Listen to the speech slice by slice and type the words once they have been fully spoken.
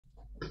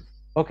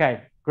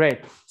Okay, great.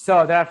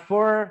 So there are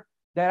four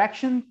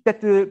directions that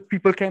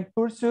people can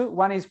pursue.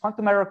 One is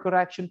quantum error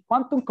correction,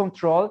 quantum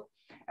control,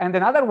 and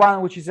another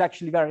one, which is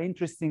actually very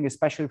interesting,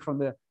 especially from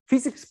the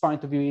physics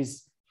point of view,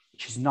 is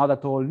which is not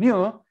at all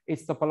new.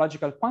 It's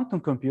topological quantum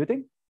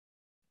computing,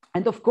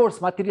 and of course,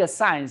 material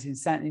science.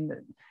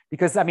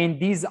 Because I mean,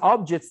 these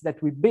objects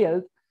that we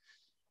build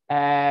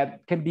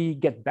can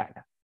get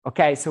better.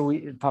 Okay, so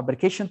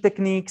fabrication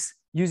techniques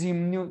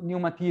using new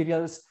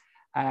materials.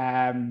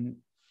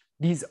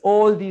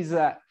 All these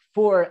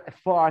four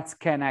efforts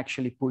can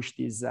actually push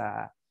this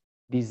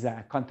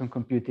quantum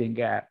computing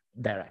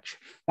direction.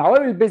 Now, I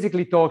will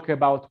basically talk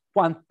about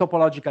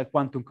topological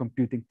quantum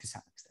computing to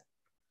some extent.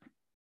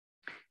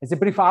 As a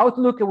brief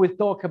outlook, I will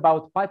talk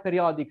about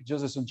pi-periodic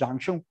Josephson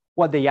junction,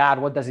 what they are,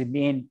 what does it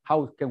mean,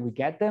 how can we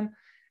get them,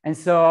 and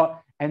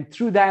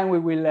through them we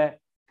will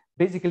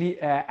basically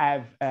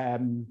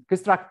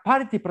construct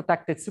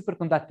parity-protected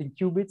superconducting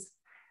qubits.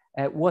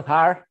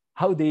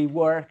 How they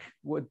work,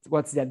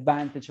 what's the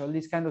advantage, all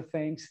these kind of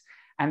things.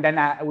 And then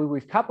we will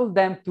couple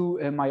them to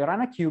a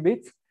Majorana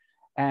qubit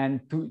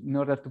in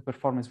order to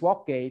perform a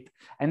swap gate.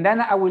 And then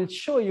I will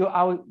show you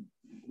how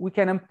we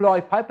can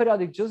employ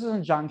pi-periodic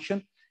Josephson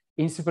junction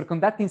in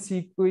superconducting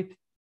circuit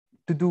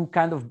to do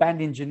kind of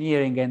band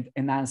engineering and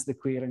enhance the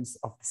coherence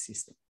of the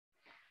system.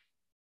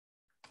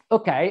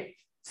 Okay,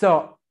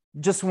 so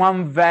just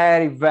one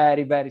very,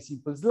 very, very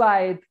simple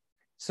slide.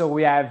 So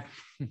we have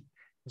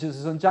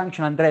Josephson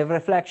junction, Andreev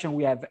reflection.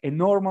 We have a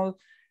normal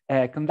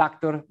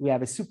conductor. We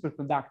have a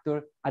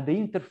superconductor. At the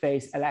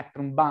interface,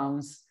 electron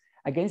bounce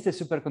against the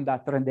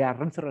superconductor, and they are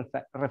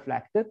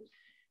reflected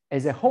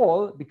as a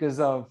whole because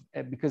a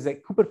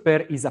Cooper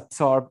pair is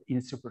absorbed in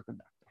a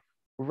superconductor.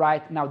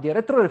 Right now, the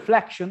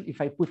retroreflection, if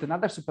I put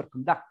another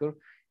superconductor,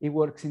 it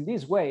works in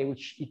this way,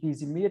 which it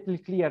is immediately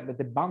clear that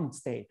the bound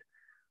state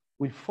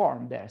will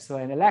form there. So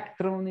an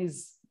electron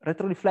is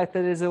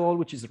retroreflected as a whole,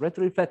 which is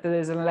retroreflected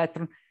as an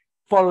electron,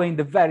 following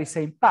the very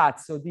same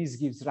path. So this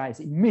gives rise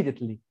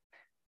immediately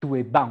to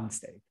a bound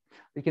state.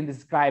 We can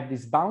describe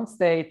this bound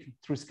state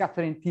through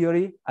scattering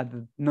theory at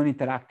the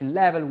non-interacting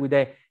level with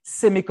a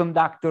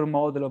semiconductor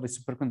model of a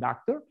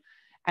superconductor.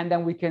 And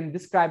then we can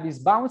describe these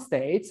bound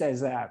states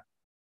as,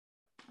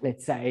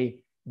 let's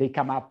say, they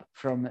come up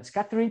from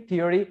scattering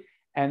theory,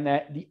 and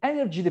the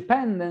energy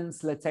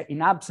dependence, let's say,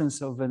 in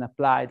absence of an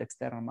applied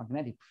external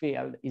magnetic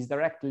field, is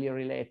directly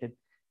related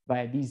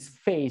by this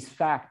phase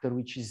factor,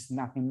 which is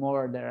nothing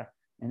more than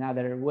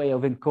another way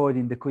of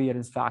encoding the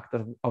coherence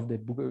factor of the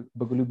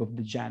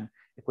Bogoliubov-Dejean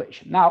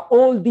equation. Now,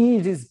 all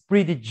these is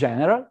pretty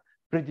general,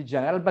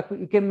 but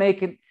we can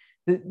make it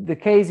the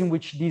case in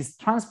which this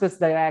transverse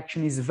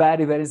direction is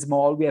very, very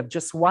small. We have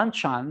just one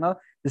channel,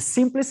 the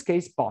simplest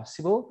case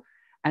possible.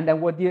 And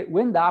then what we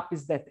end up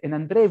is that an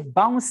Andreev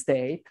bound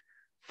state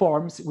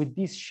forms with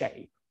this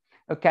shape,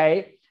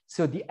 okay?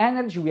 So the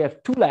energy, we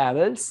have two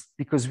levels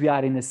because we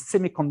are in a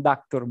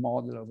semiconductor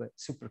model of a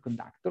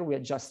superconductor. We are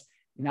just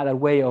another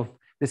way of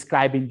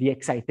describing the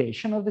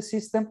excitation of the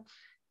system.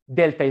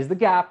 Delta is the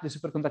gap, the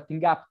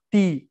superconducting gap.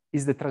 T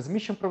is the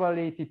transmission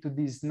probability to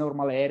this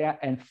normal area,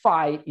 and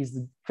phi is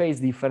the phase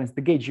difference,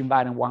 the gauge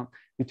invariant one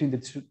between the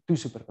two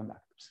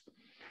superconductors.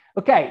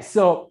 Okay,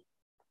 so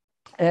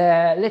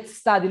let's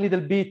study a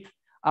little bit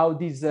how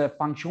this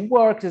function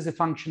works. As a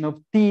function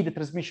of T, the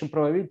transmission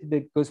probability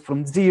that goes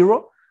from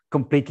 0,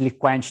 completely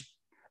quenched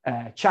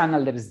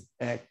channel that is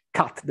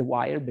cut the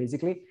wire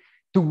basically,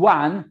 to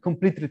 1,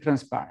 completely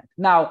transparent.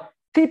 Now,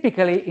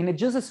 typically in a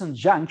Josephson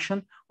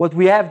junction, what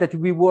we have that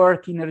we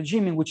work in a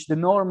regime in which the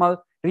normal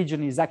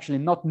region is actually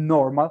not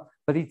normal,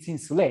 but it's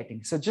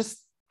insulating. So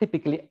just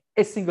typically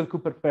a single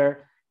Cooper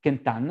pair can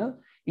tunnel.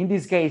 In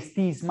this case,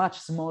 T is much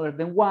smaller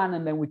than 1,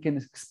 and then we can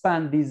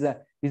expand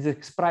this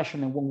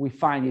expression, and what we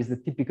find is the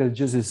typical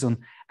Josephson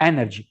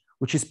energy,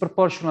 which is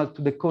proportional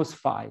to the cos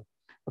phi,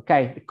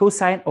 okay, the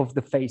cosine of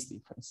the phase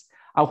difference.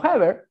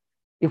 However,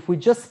 if we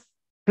just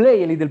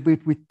play a little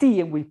bit with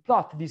T and we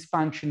plot this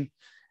function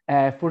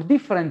for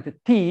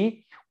different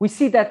T, we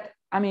see that,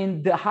 I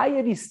mean, the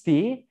higher is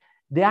T,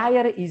 the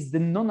higher is the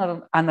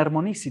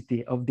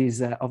non-anharmonicity of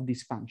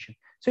this function.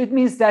 So it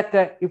means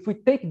that if we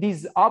take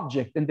this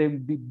object and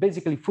then we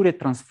basically Fourier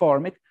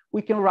transform it,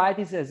 we can write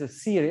this as a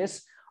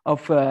series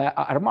of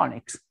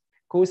harmonics,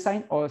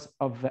 cosine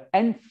of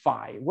n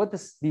phi. What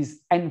does this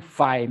n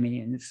phi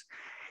means?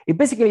 It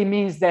basically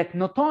means that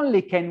not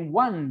only can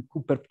one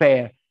Cooper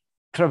pair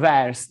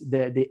traverse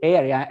the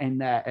area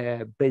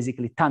and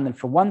basically tunnel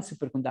from one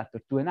superconductor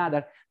to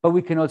another, but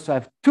we can also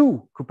have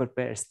 2 Cooper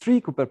pairs, 3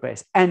 Cooper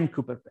pairs, n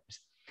Cooper pairs.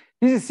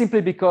 This is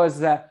simply because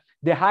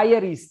the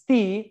higher is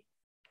T,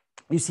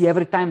 you see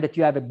every time that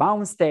you have a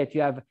bound state,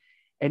 you have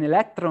an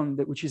electron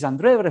which is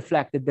Andreev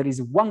reflected, there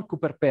is 1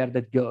 Cooper pair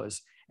that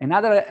goes,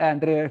 another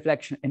Andreev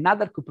reflection,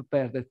 another Cooper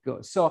pair that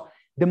goes. So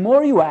the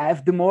more you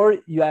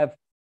have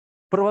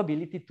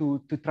probability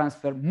to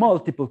transfer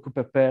multiple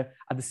Cooper pair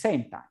at the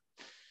same time.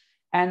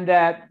 And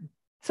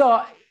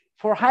so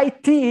for high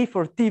T,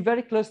 for T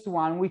very close to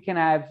 1, we can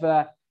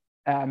have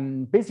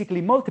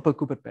basically multiple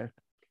Cooper pairs.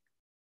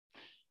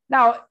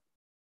 Now,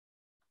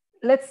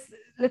 let's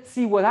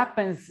see what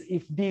happens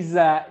if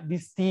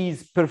this t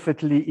is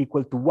perfectly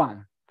equal to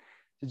 1.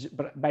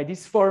 By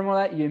this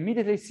formula, you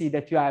immediately see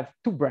that you have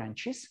two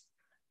branches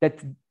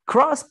that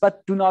cross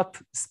but do not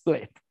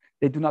split.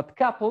 They do not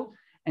couple.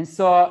 And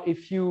so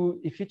if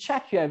you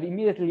check, you have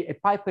immediately a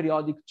pi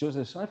periodic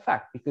Josephson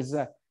effect, because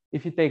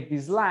if you take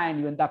this line,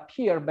 you end up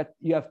here, but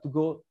you have to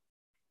go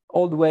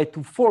all the way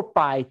to 4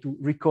 pi to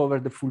recover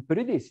the full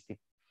periodicity.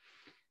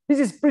 This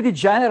is pretty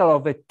general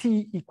of a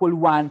t equal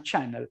 1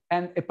 channel.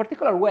 And a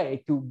particular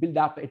way to build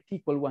up a t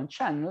equal 1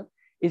 channel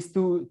is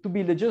to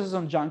build a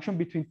Josephson junction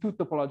between two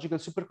topological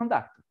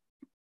superconductors.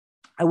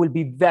 I will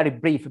be very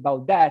brief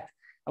about that.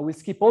 I will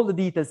skip all the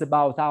details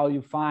about how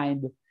you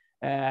find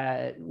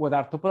what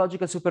are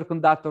topological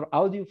superconductor,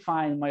 how do you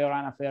find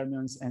Majorana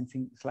fermions and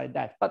things like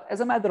that. But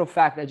as a matter of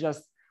fact, I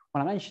just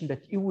want to mention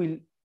that you will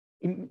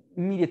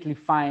immediately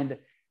find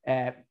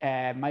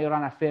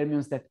Majorana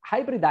fermions that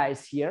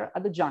hybridize here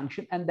at the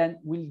junction and then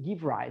will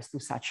give rise to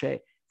such a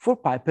 4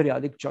 pi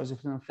periodic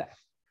Josephson effect,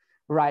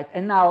 right?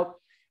 And now,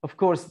 of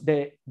course,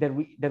 there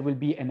will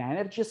be an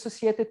energy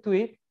associated to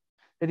it.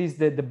 That is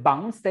the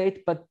bound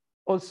state, but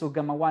also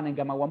gamma 1 and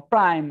gamma 1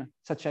 prime,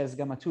 such as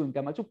gamma 2 and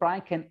gamma 2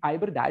 prime, can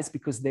hybridize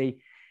because they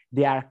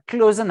are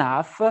close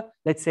enough,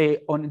 let's say,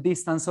 on a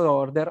distance or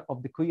order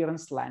of the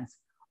coherence length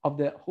of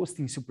the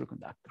hosting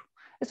superconductor.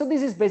 And so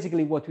this is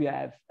basically what we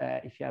have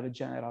if you have a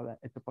general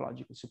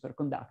topological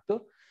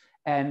superconductor,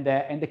 and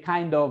the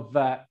kind of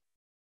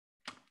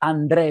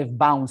Andreev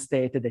bound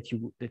state that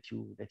you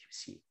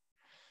see.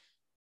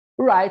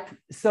 Right.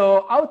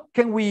 So how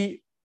can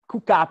we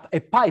cook up a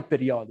pi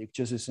periodic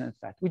Josephson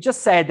effect? We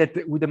just said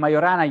that with the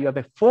Majorana, you have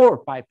a 4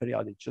 pi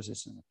periodic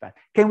Josephson effect.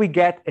 Can we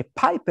get a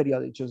pi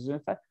periodic Josephson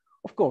effect?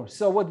 Of course.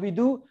 So what we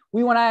do,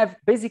 we want to have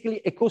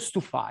basically a cos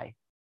 2 phi.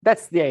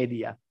 That's the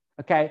idea.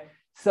 Okay.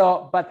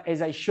 So, but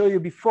as I showed you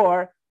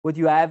before, what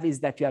you have is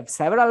that you have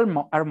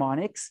several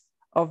harmonics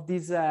of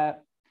this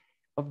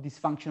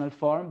functional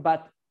form,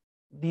 but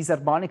these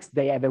harmonics,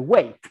 they have a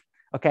weight.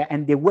 Okay.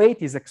 And the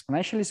weight is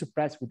exponentially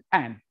suppressed with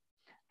n.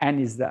 N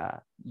is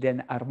the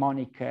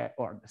harmonic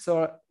order.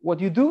 So what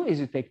you do is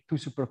you take two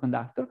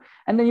superconductors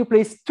and then you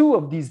place two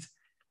of these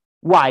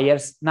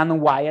wires,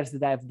 nanowires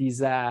that have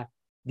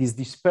this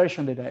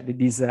dispersion,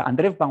 this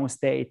Andreev bound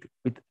state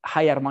with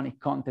high harmonic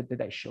content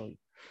that I showed you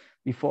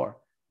before.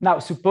 Now,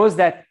 suppose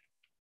that,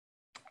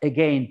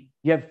 again,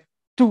 you have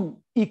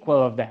two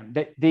equal of them.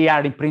 They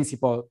are in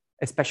principle,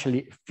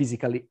 especially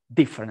physically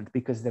different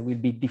because there will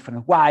be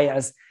different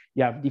wires.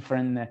 You have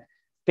different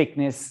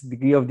thickness,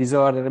 degree of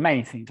disorder,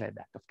 many things like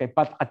that. Okay,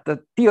 but at the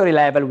theory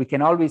level, we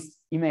can always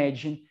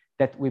imagine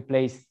that we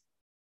place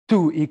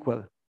two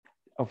equal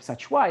of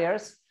such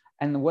wires.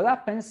 And what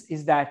happens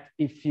is that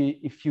if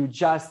you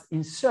just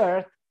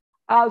insert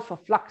alpha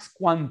flux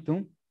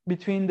quantum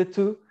between the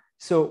two,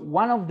 so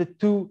one of the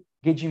two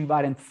gauge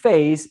invariant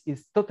phase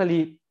is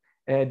totally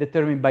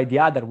determined by the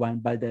other one,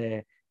 by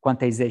the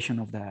quantization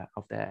of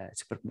the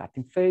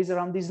superconducting phase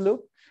around this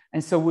loop.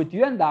 And so what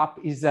you end up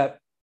is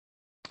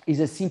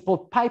a simple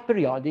pi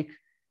periodic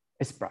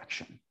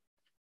extraction,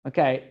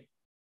 okay?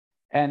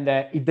 And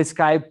it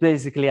describes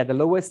basically at the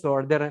lowest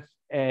order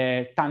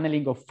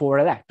tunneling of 4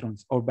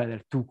 electrons, or better,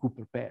 2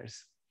 Cooper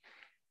pairs.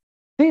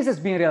 This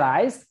has been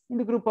realized in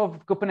the group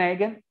of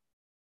Copenhagen.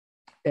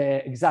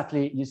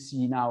 Exactly, you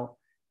see now,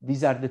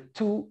 these are the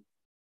two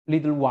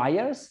little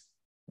wires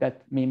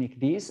that mimic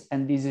this,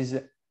 and this is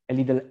a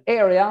little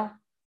area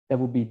that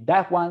would be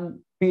that one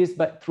pierced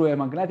through a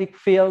magnetic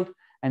field,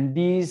 and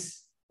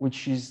this,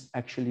 which is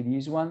actually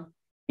this one,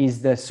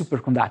 is the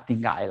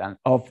superconducting island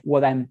of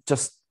what I'm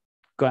just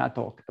going to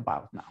talk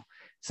about now.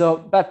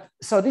 So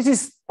this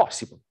is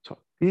possible. So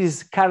this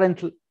is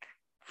current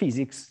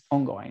physics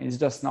ongoing. It's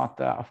just not,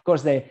 of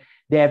course, they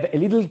have a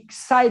little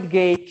side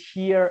gate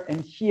here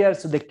and here,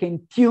 so they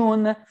can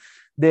tune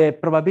the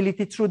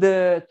probability through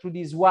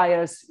these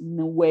wires in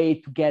a way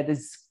to get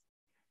as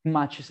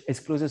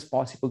close as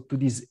possible to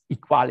this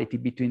equality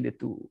between the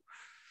two,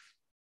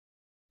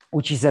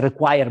 which is a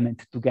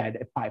requirement to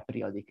get a pi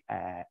periodic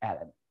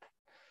element.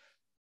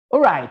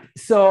 All right,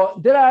 so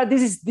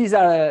this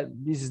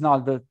is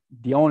not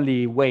the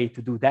only way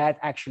to do that.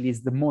 Actually,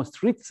 it's the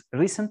most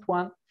recent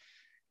one.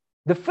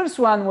 The first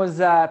one was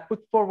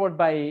put forward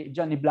by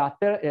Johnny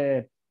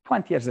Blatter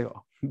 20 years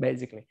ago,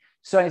 basically.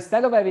 So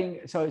instead of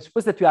having, so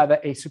suppose that you have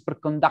a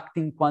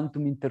superconducting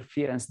quantum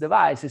interference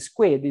device, a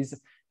squid is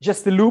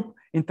just a loop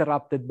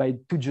interrupted by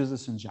two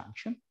Josephson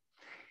junctions.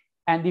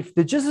 And if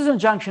the Josephson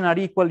junctions are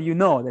equal, you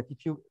know that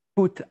if you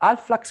put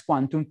alpha flux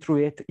quantum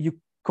through it, you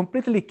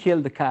completely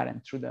kill the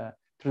current through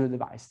the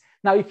device.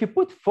 Now, if you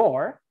put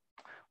 4,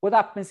 what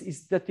happens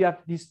is that you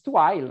have these two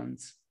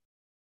islands,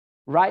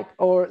 right?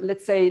 Or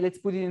let's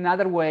put it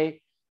another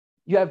way,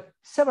 you have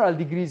several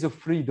degrees of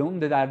freedom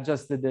that are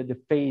just the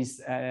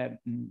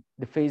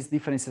phase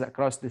differences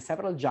across the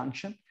several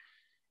junctions,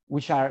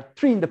 which are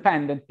 3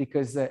 independent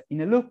because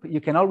in a loop,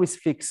 you can always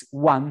fix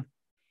 1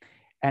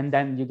 and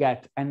then you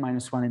get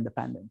n-1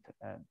 independent.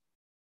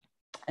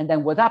 And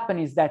then what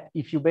happens is that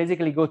if you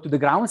basically go to the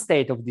ground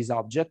state of this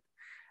object,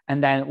 And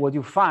then what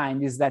you find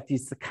is that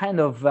it's kind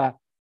of,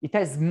 it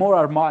has more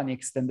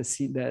harmonics than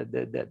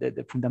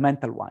the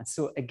fundamental one.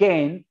 So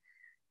again,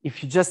 if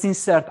you just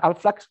insert half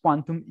flux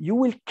quantum, you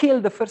will kill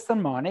the first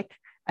harmonic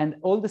and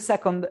all the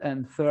second and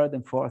third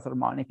and fourth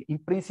harmonic. In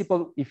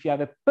principle, if you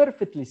have a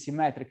perfectly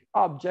symmetric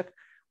object,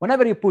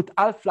 whenever you put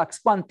half flux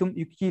quantum,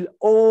 you kill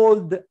all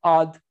the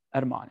odd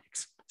harmonics.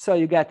 So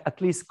you get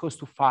at least close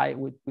to phi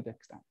with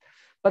extent.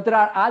 But there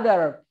are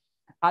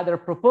other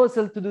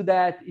proposals to do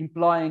that,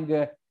 employing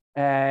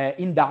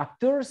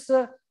inductors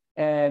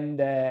and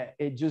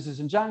a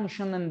Josephson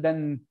junction, and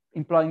then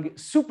employing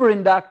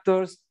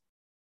superinductors,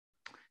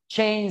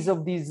 chains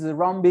of these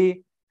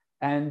rhombi,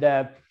 and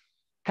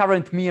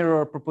current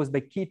mirror proposed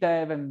by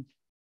Kitev, and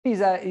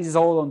Pisa is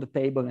all on the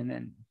table, and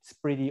then it's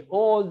pretty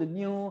old and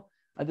new.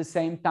 At the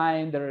same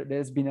time,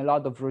 there's been a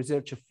lot of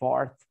research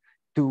effort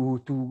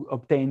to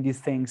obtain these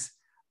things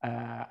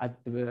at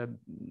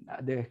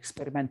the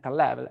experimental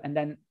level. And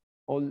then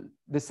all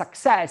the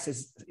success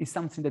is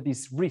something that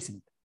is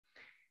recent,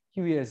 a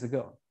few years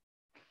ago.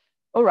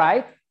 All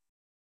right,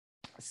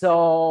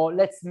 so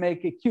let's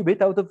make a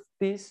qubit out of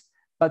this.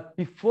 But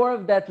before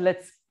that,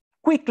 let's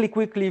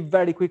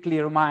very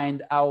quickly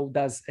remind how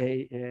does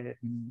a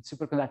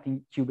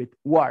superconducting qubit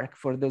work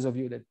for those of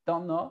you that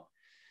don't know.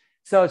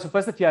 So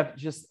suppose that you have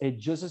just a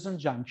Josephson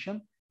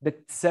junction that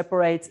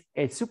separates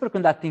a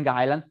superconducting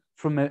island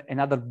from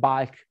another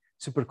bulk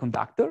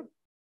superconductor,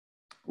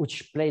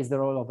 which plays the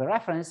role of a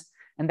reference,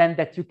 and then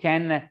that you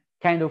can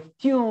kind of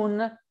tune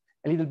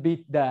a little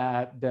bit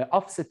the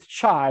offset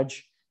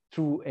charge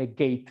through a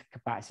gate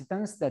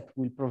capacitance that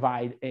will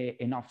provide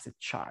an offset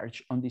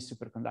charge on this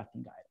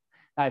superconducting island.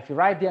 Now, if you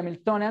write the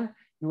Hamiltonian,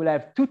 you will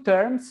have two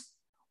terms.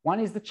 One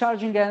is the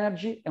charging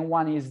energy and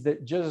one is the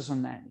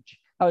Josephson energy.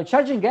 Now, the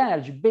charging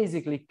energy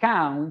basically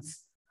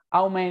counts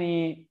how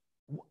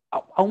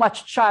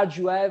much charge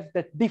you have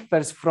that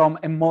differs from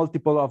a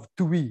multiple of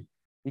 2e,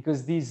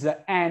 because this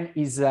n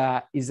is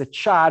a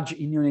charge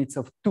in units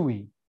of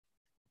 2e,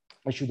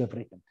 I should have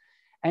written.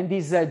 And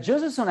this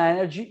Josephson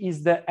energy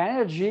is the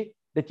energy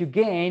that you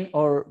gain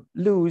or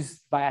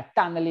lose via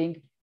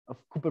tunneling of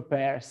Cooper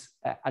pairs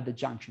at the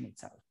junction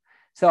itself.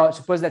 So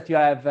suppose that you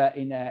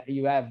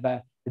have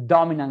the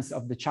dominance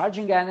of the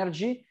charging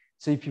energy.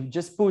 So if you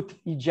just put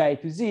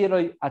Ej to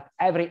 0 at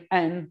every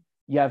n,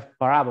 you have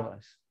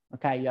parabolas.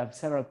 Okay, you have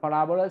several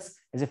parabolas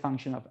as a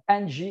function of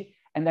ng,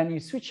 and then you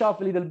switch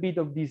off a little bit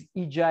of this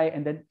Ej,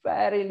 and then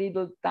very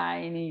little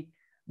tiny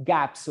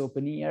gaps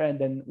open here, and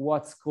then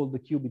what's called the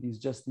qubit is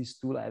just this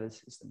two-level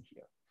system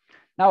here.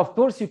 Now, of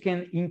course, you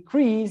can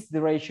increase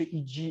the ratio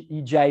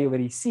Ej over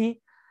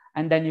Ec,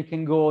 and then you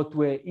can go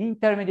to an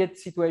intermediate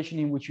situation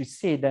in which you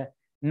see that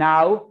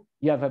now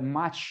you have a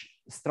much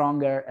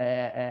stronger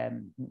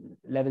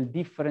level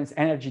difference,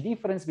 energy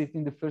difference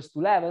between the first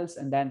two levels,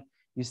 and then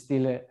you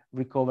still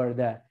recover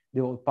the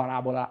whole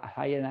parabola at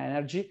higher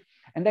energy.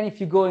 And then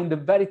if you go in the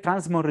very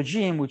transmode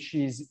regime, which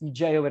is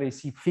Ej over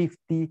Ec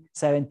 50,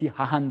 70,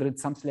 100,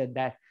 something like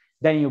that,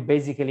 then you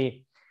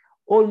basically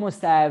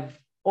almost have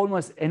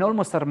an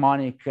almost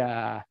harmonic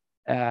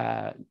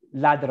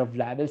ladder of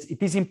levels.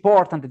 It is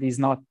important that it is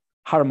not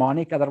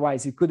harmonic,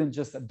 otherwise you couldn't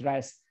just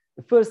address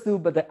the first two,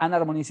 but the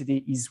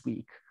anharmonicity is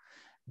weak.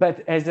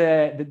 But as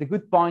the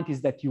good point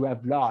is that you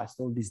have lost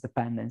all this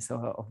dependence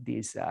of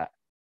this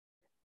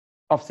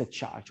offset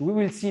charge. We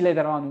will see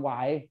later on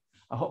why.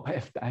 I hope I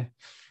have time.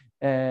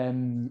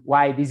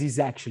 Why this is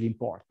actually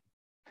important.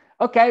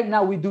 Okay,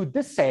 now we do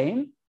the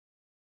same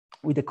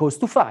with the cos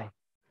to phi.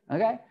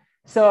 Okay,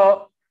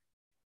 so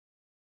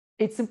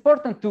it's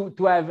important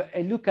to have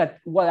a look at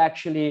what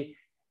actually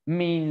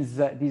means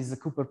this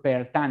Cooper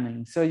pair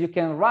tunneling. So you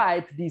can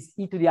write this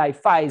e to the I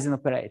phi as an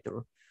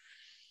operator.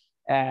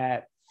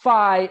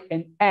 Phi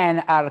and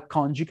n are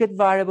conjugate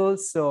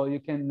variables, so you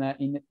can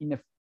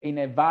in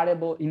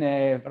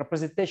a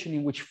representation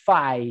in which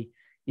phi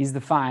is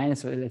defined,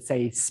 so let's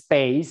say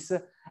space,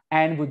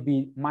 n would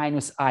be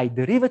minus I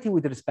derivative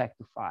with respect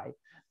to phi.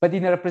 But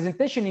in a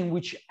representation in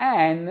which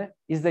n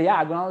is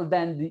diagonal,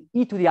 then the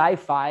e to the I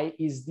phi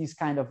is this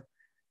kind of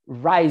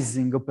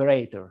rising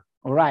operator.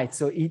 All right,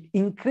 so it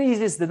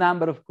increases the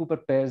number of Cooper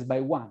pairs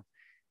by 1.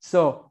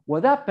 So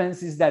what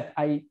happens is that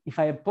if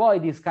I employ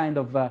this kind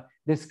of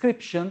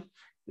description,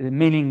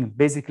 meaning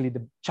basically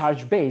the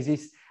charge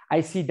basis,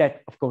 I see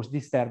that, of course,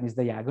 this term is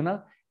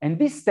diagonal, and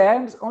this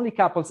term only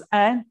couples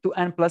n to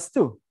n plus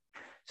 2.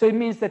 So it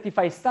means that if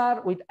I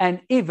start with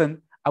n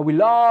even, I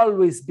will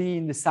always be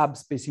in the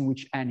subspace in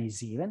which n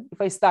is even.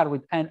 If I start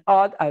with n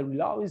odd, I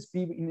will always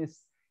be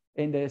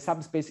in the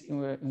subspace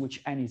in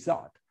which n is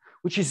odd,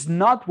 which is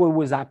not what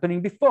was happening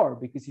before,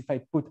 because if I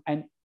put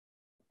n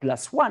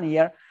plus 1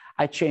 here,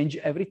 I change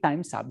every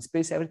time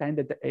subspace, every time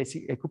that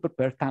a Cooper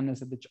pair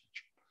tunnels at the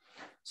junction.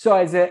 So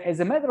as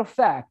a matter of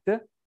fact,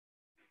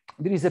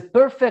 there is a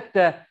perfect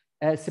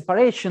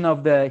separation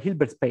of the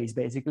Hilbert space,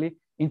 basically,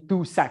 in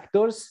two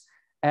sectors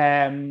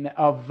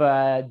of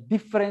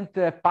different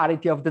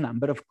parity of the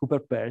number of Cooper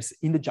pairs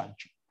in the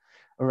junction.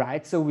 All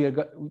right, so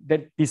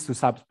that these two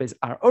subspaces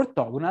are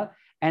orthogonal,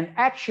 And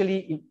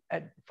actually,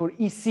 for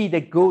EC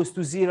that goes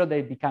to 0,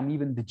 they become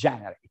even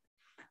degenerate.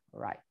 All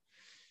right.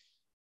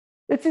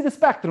 Let's see the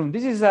spectrum.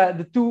 This is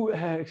the two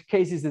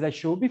cases that I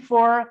showed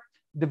before.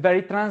 The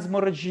very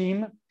transmon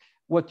regime,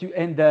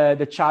 and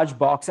the charge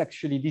box.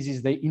 Actually, this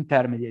is the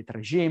intermediate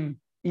regime.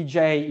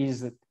 EJ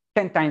is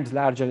 10 times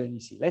larger than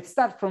EC. Let's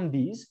start from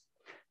these.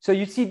 So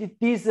you see that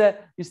these,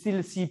 you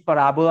still see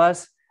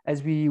parabolas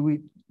as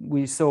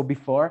we saw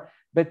before.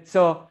 But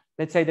so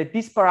let's say that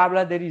this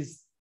parabola, there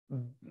is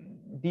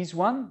this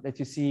one that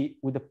you see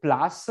with the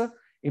plus.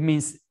 It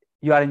means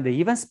you are in the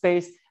even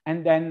space.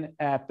 And then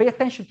pay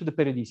attention to the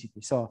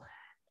periodicity. So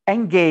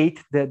N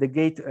gate,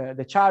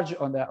 the charge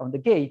on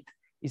the gate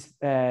is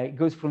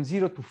goes from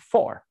 0 to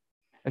 4.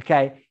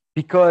 Okay,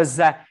 because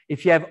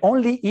if you have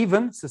only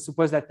even, so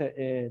suppose that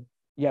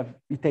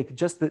you take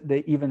just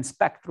the even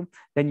spectrum,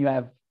 then you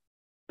have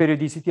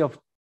periodicity of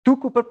 2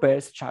 Cooper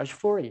pairs charged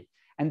for it.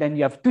 And then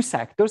you have 2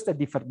 sectors that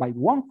differ by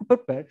 1 Cooper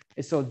pair.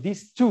 And so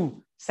these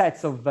 2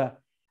 sets of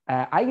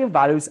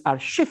eigenvalues are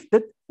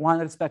shifted one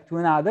respect to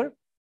another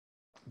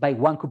by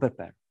 1 Cooper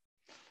pair.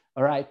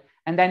 All right.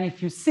 And then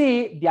if you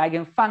see the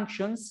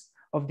eigenfunctions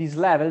of these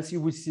levels, you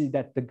will see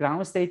that the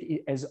ground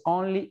state has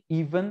only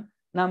even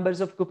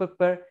numbers of Cooper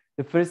pair.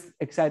 The first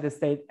excited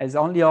state has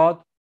only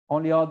odd,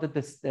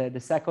 the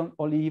second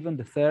only even,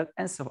 the third,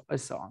 and so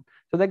on.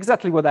 So that's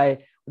exactly what I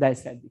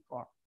said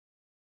before,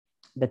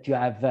 that you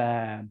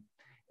have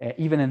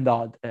even and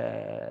odd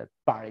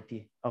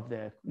parity of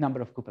the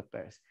number of Cooper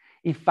pairs.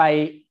 If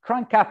I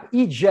crank up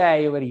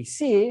EJ over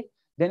EC,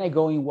 then I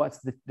go in what's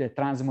the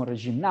transmon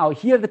regime. Now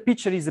here the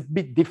picture is a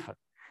bit different.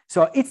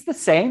 So it's the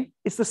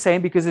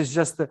same because it's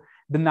just the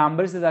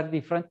numbers that are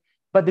different,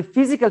 but the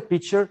physical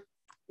picture,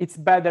 it's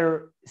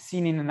better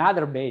seen in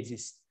another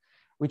basis,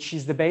 which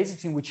is the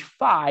basis in which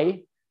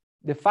phi,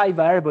 the phi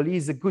variable,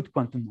 is a good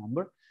quantum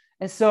number.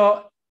 And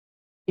so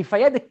if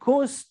I add the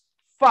cos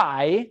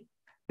phi,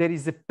 there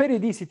is a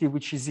periodicity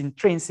which is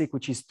intrinsic,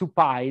 which is 2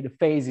 pi. The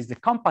phase is the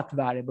compact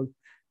variable.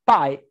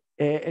 Pi,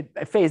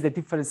 a phase that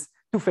differs,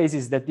 2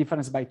 phases that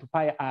difference by 2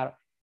 pi are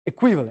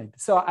equivalent.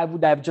 So I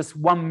would have just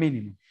 1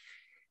 minimum.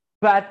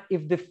 But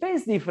if the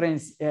phase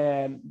difference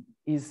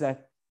is,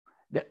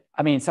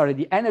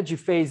 the energy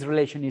phase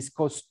relation is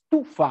cos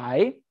 2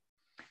 phi,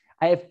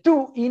 I have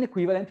 2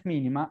 inequivalent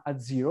minima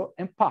at 0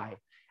 and pi.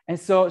 And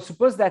so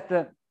suppose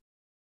that,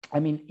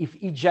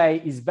 if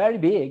EJ is very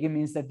big, it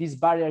means that this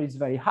barrier is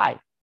very high.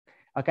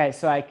 Okay,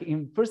 so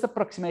in first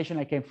approximation,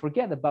 I can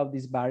forget about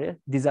this barrier,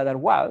 this other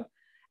wall.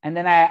 And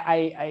then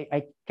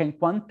I can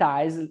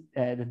quantize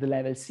the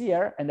levels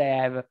here, and I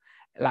have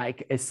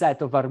like a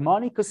set of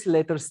harmonic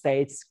oscillator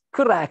states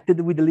corrected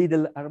with a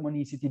little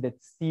harmonicity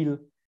that still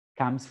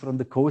comes from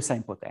the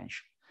cosine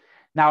potential.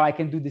 Now I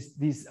can do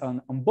this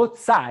on both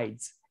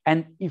sides.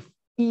 And if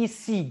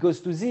EC goes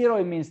to 0,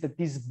 it means that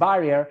this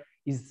barrier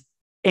is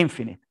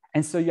infinite.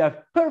 And so you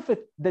have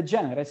perfect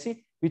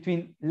degeneracy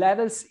between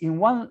levels in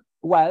one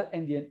well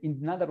and in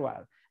another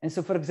well. And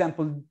so, for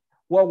example,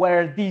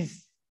 where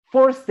these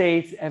 4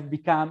 states have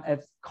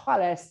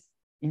coalesced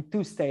in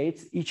 2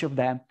 states, each of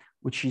them,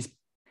 which is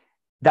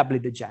doubly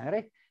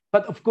degenerate.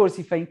 But of course,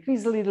 if I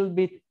increase a little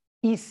bit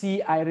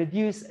EC, I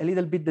reduce a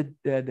little bit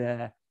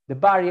the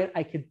barrier,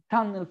 I can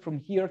tunnel from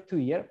here to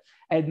here.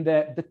 And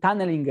the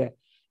tunneling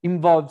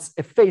involves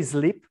a phase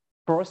slip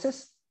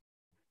process,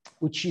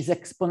 which is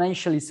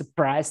exponentially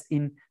suppressed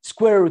in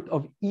square root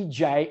of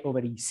EJ over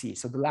EC.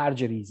 So the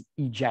larger is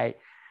EJ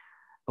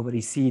over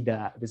EC,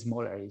 the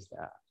smaller is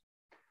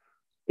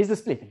the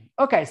splitting.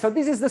 Okay, so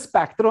this is the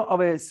spectrum of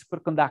a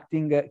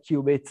superconducting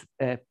qubit,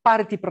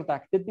 parity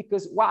protected.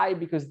 Because why?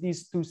 Because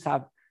these 2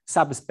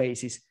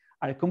 subspaces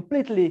are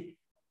completely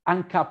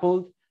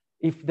uncoupled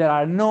if there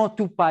are no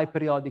 2 pi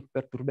periodic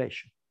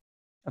perturbation.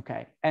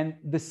 Okay, and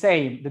the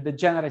same, the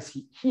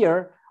degeneracy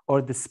here,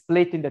 or the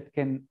splitting that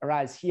can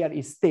arise here,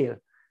 is still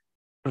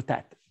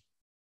protected.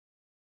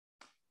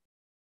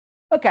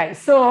 Okay,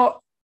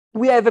 so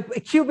we have a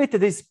qubit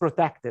that is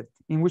protected.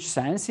 In which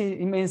sense?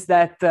 It means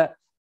that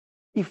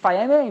if I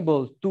am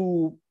able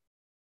to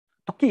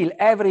kill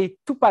every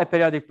 2 pi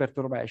periodic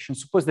perturbation,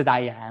 suppose that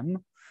I am,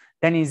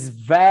 then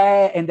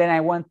and then I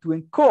want to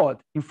encode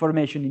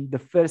information in the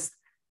first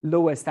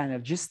lowest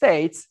energy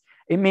states,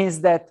 it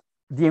means that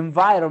the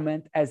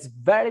environment has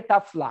very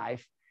tough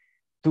life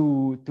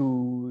to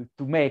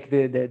make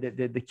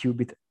the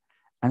qubit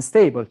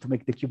unstable, to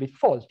make the qubit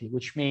faulty,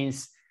 which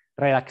means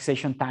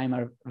relaxation time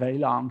are very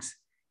long,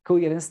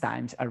 coherence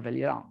times are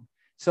very long.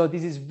 So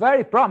this is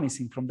very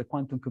promising from the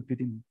quantum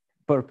computing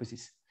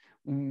purposes.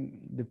 In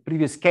the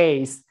previous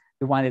case,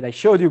 the one that I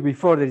showed you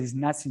before, there is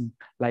nothing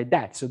like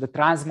that. So the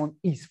transmon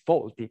is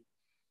faulty.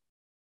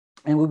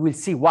 And we will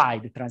see why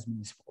the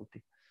transmon is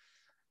faulty.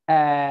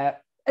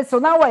 And so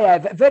now I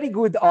have a very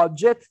good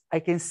object.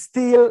 I can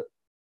still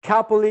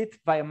couple it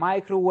via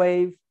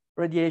microwave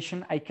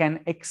radiation. I can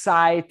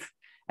excite.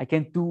 I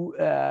can do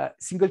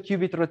single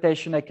qubit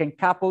rotation. I can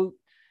couple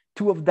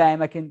 2 of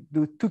them. I can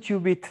do 2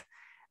 qubit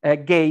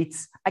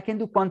gates. I can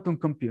do quantum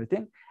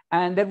computing.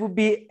 And there would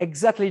be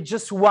exactly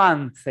just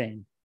one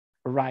thing,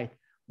 right?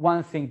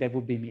 one thing that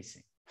would be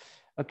missing.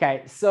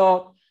 Okay,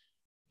 so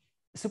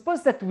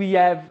suppose that we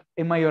have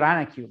a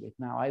Majorana qubit.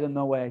 Now, I don't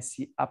know why I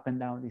see up and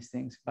down these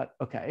things, but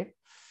okay.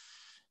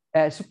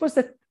 Suppose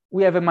that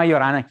we have a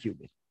Majorana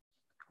qubit,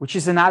 which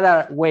is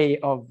another way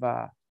of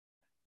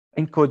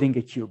encoding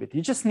a qubit.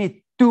 You just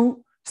need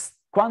two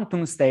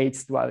quantum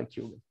states to have a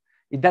qubit.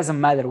 It doesn't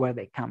matter where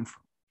they come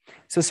from.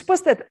 So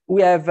suppose that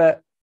we have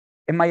a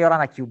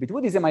Majorana qubit.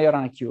 What is a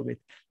Majorana qubit?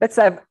 Let's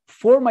have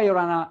 4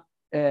 Majorana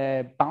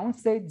bound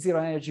state, zero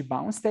energy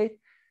bound state.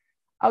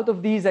 Out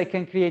of these, I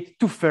can create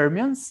 2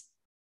 fermions.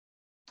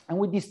 And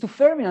with these 2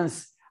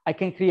 fermions, I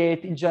can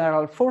create, in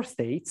general, 4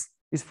 states.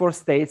 These 4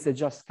 states are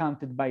just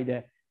counted by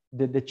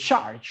the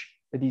charge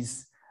that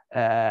is,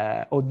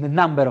 or the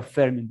number of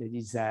fermions that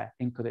is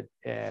encoded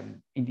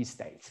in these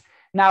states.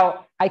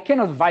 Now, I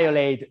cannot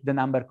violate the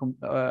number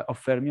of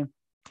fermions.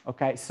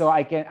 Okay, so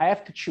I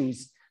have to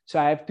choose. So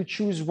I have to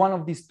choose one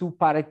of these 2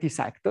 parity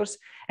sectors.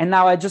 And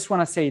now I just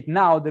want to say it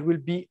now, there will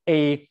be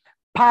a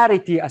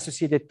parity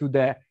associated to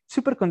the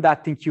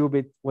superconducting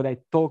qubit, what I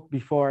talked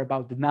before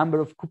about the number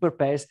of Cooper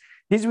pairs.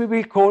 This we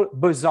will call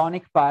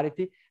bosonic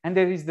parity. And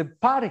there is the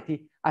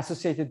parity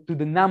associated to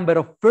the number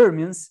of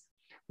fermions,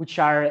 which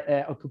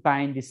are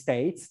occupying these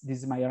states,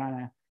 this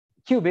Majorana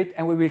qubit,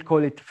 and we will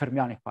call it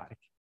fermionic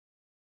parity.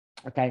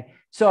 Okay,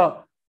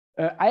 so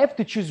I have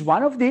to choose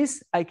one of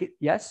these.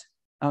 Yes?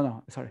 Oh,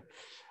 no, sorry.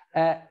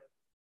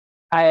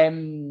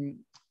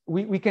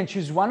 We can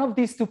choose one of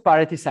these 2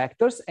 parity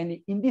sectors. And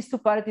in these 2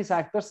 parity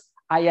sectors,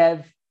 I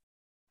have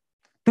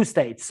 2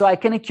 states. So I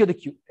can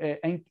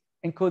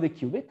encode the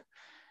qubit.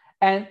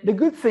 And the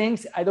good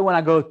things, I don't want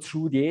to go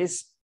through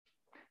this.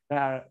 There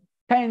are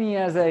 10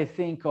 years, I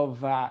think,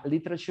 of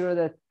literature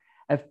that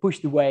have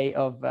pushed the way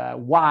of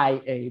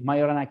why a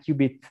Majorana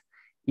qubit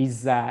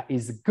is a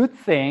good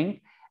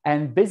thing.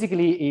 And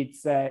basically,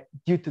 it's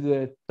due to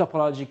the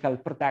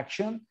topological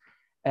protection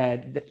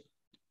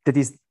that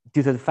is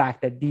due to the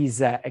fact that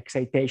these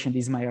excitation,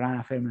 these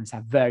Majorana fermions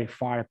are very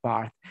far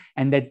apart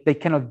and that they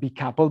cannot be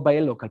coupled by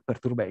a local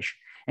perturbation.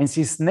 And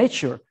since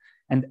nature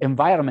and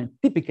environment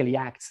typically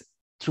acts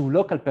through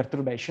local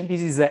perturbation,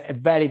 this is a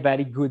very,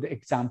 very good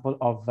example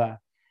of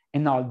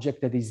an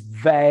object that is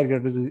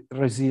very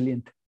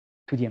resilient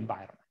to the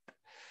environment.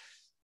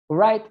 All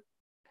right,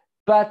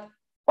 but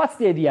what's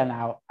the idea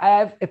now? I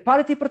have a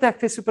parity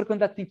protected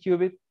superconducting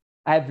qubit.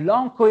 I have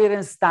long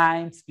coherence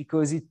times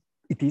because it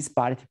is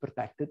parity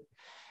protected.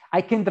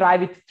 I can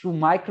drive it through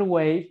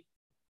microwave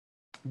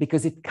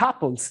because it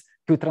couples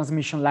to a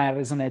transmission line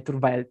resonator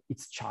via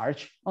its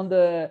charge on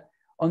the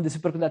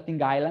superconducting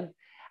island.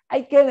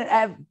 I can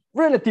have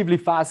relatively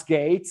fast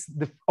gates.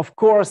 Of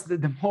course,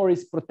 the more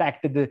is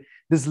protected,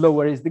 the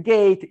slower is the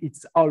gate.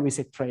 It's always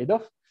a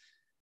trade-off.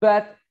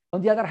 But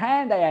on the other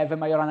hand, I have a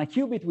Majorana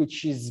qubit,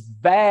 which is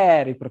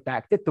very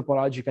protected,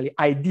 topologically,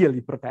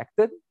 ideally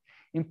protected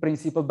in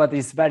principle, but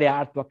it's very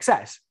hard to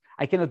access.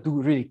 I cannot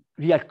do really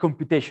real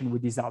computation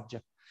with this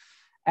object.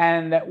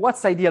 And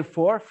what's ideal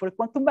for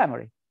quantum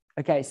memory?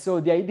 Okay, so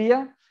the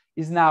idea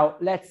is now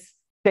let's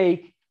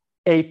take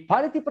a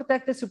parity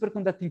protected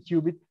superconducting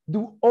qubit,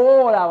 do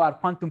all our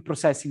quantum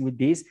processing with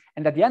this,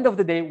 and at the end of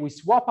the day, we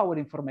swap our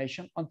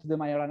information onto the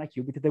Majorana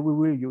qubit that we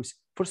will use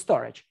for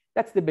storage.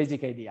 That's the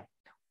basic idea.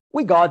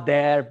 We got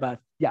there, but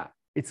yeah,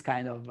 it's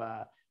kind of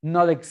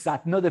not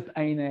exact, not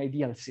an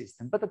ideal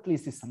system, but at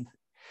least it's something.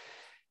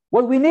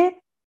 What we need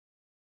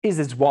is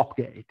a swap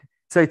gate.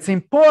 So it's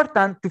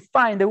important to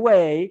find a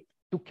way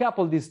to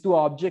couple these 2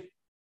 objects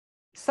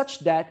such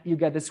that you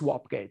get a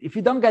swap gate. If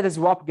you don't get a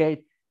swap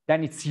gate,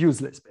 then it's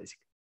useless,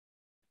 basically.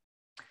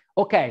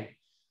 Okay,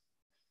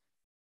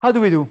 how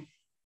do we do?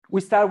 We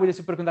start with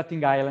a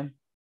superconducting island.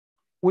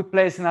 We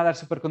place another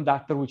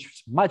superconductor, which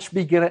is much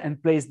bigger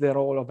and plays the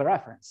role of a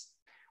reference.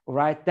 All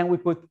right, then we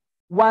put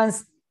one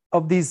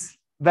of these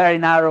very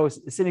narrow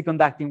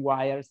semiconducting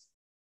wires,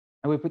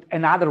 and we put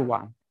another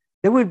one.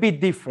 They will be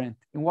different.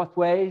 In what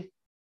way?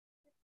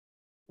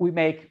 We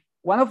make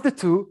one of the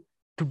 2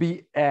 to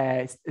be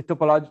a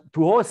topology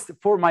to host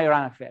 4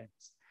 Majorana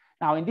fermions.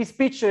 Now, in this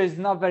picture, it's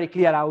not very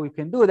clear how we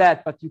can do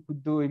that, but you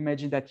could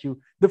imagine that you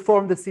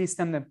deform the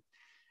system,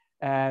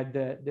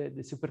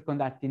 the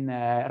superconducting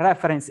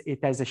reference,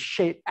 it has a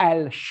shape,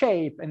 L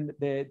shape, and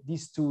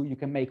these 2 you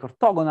can make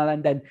orthogonal,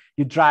 and then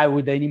you drive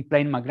with an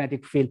in-plane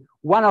magnetic field,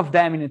 one of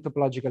them in a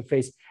topological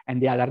phase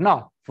and the other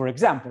not, for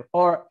example,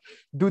 or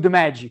do the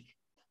magic.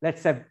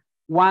 Let's have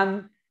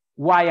one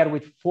wire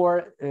with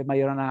 4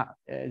 Majorana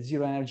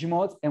zero energy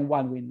modes and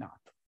one with not,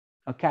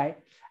 okay?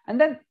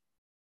 And then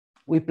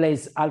we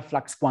place half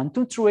flux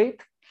quantum through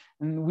it,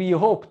 and we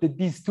hope that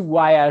these 2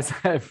 wires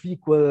have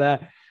equal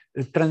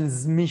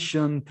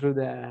transmission through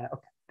the,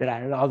 okay, there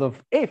are a lot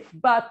of if,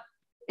 but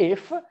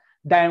if,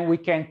 then we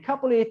can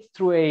couple it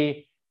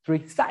through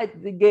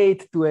excite the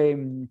gate to a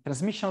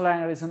transmission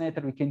line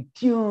resonator. We can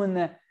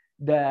tune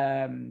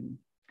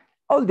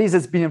all this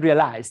has been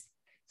realized.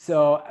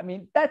 So, I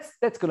mean,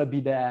 that's gonna be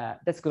the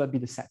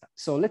setup.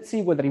 So let's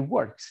see whether it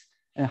works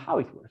and how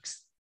it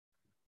works.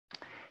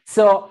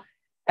 So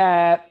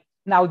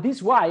now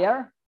this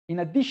wire in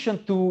addition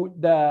to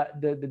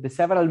the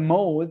several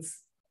modes,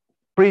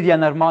 pretty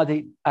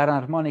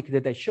anharmonic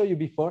that I showed you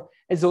before,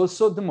 is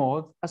also the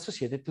mode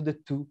associated to the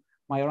two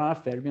Majorana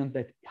fermions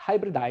that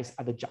hybridize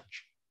at the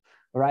junction.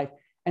 All right.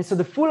 And so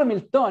the full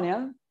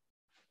Hamiltonian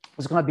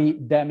is going to be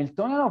the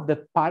Hamiltonian of the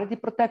parity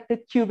protected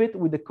qubit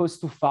with the cos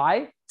 2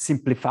 phi,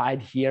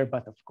 simplified here,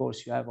 but of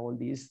course you have all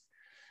these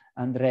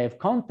Andreev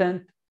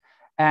content.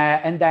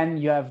 And then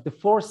you have the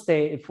four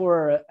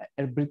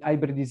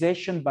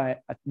hybridization by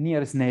at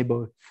nearest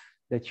neighbor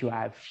that you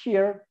have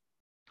here,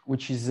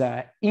 which is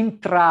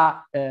intra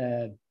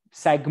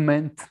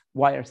segment,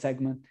 wire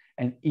segment,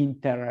 and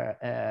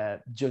inter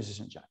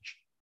Josephson junction.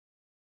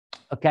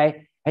 Okay,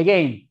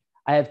 again,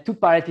 I have two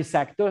parity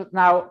sectors.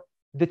 Now,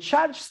 the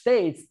charge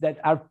states that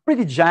are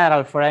pretty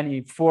general for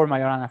any four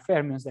Majorana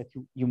fermions that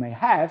you may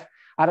have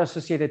are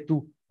associated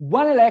to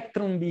one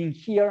electron being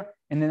here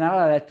and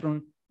another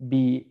electron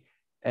be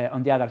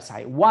on the other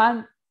side.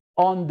 One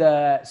on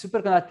the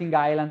superconducting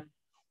island,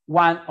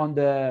 one on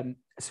the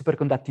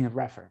superconducting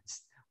reference.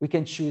 We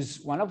can choose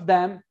one of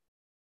them.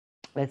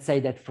 Let's say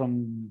that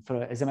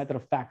as a matter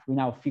of fact, we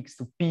now fix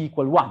to p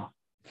equal 1.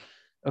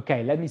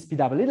 Okay, let me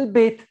speed up a little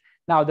bit.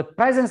 Now, the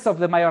presence of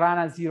the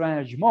Majorana zero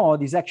energy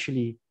mode is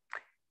actually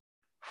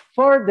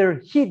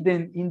further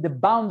hidden in the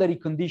boundary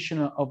condition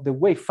of the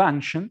wave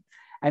function.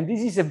 And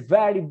this is a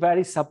very,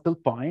 very subtle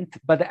point,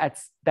 but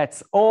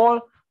that's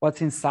all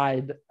what's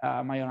inside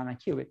Majorana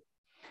qubit.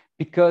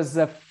 Because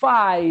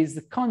phi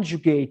is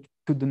conjugate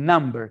to the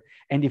number.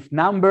 And if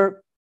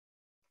number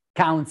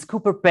counts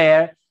Cooper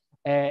pair,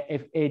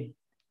 if a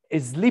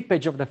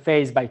slippage of the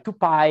phase by 2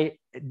 pi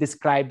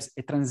describes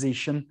a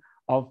transition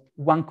of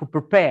 1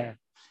 Cooper pair.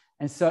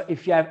 And so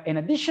if you have an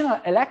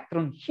additional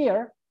electron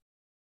here,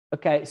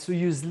 okay, so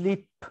you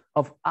slip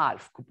of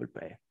half Cooper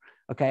pair,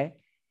 okay?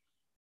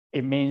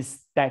 It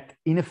means that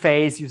in a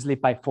phase you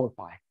slip by 4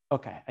 pi.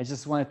 Okay, I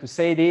just wanted to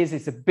say this.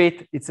 It's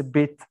a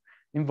bit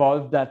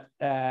involved that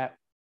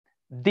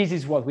this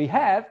is what we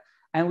have,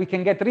 and we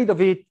can get rid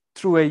of it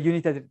through a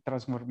unitary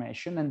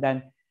transformation and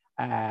then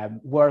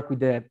work with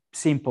the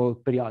simple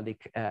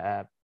periodic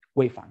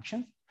wave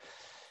function.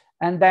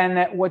 And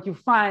then what you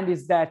find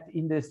is that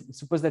in this,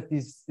 suppose that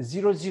this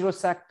 0, 0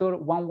 sector,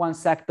 1, 1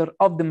 sector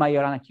of the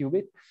Majorana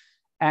qubit.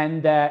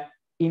 And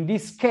in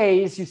this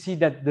case, you see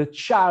that the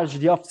charge,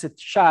 the offset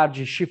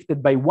charge is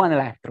shifted by 1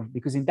 electron,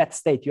 because in that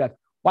state you have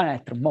 1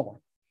 electron more.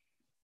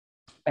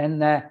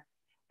 And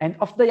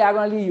off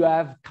diagonally, you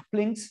have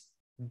couplings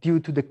due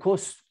to the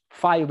cos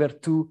phi over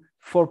 2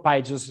 4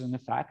 pi Josephson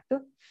effect.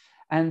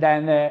 And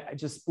then I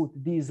just put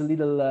this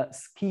little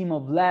scheme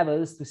of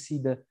levels to see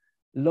the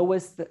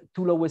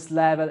two lowest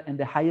level and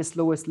the higher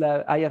lowest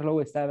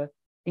level,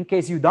 in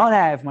case you don't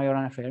have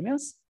Majorana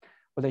fermions,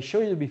 what I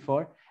showed you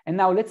before. And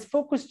now let's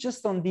focus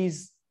just on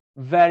this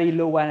very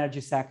low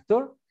energy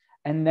sector.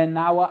 And then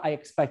now I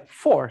expect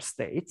 4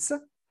 states.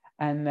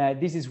 And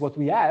this is what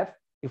we have.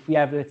 If we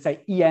have, let's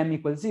say, EM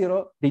equals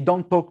 0, they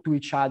don't talk to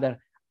each other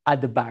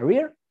at the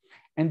barrier.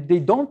 And they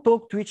don't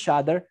talk to each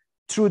other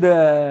through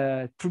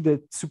the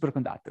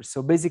superconductor.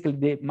 So basically,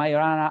 the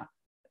Majorana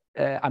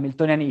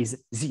Hamiltonian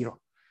is 0.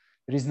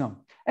 There is none.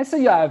 And so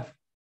you have,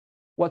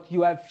 what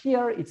you have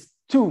here, it's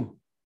 2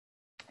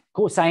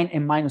 cosine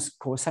and minus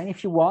cosine,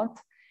 if you want.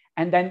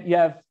 And then you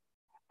have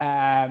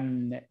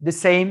the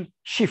same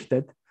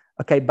shifted,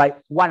 okay, by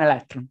 1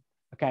 electron,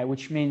 okay,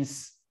 which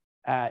means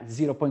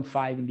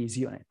 0.5 in this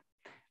unit.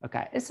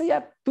 Okay, and so you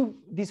have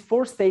these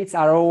 4 states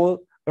are all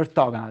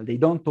orthogonal. They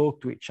don't talk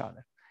to each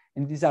other.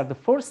 And these are the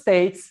 4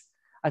 states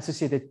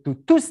associated to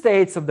 2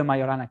 states of the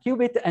Majorana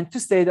qubit and 2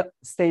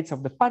 states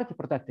of the parity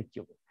protected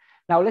qubit.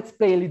 Now let's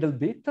play a little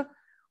bit.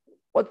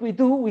 What we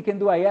can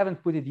do, I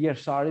haven't put it here,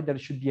 sorry, there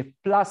should be a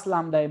plus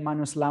lambda and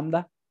minus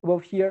lambda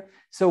above here.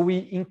 So we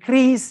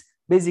increase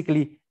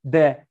basically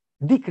the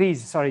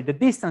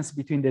distance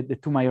between the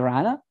two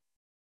Majorana,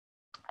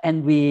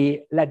 and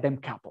we let them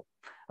couple.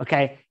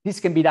 Okay,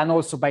 this can be done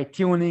also by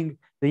tuning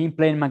the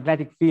in-plane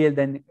magnetic field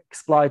and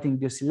exploiting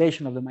the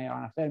oscillation of the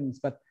Majorana fermions,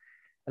 but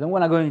I don't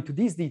want to go into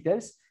these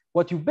details.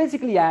 What you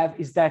basically have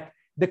is that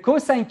the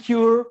cosine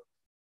curve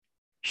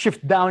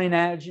shift down in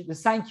energy, the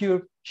sine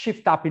curve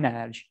shift up in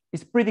energy.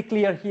 It's pretty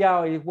clear here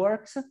how it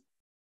works.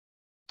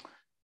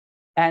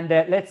 And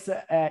let's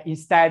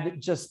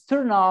instead just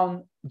turn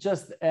on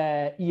just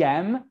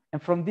EM,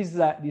 and from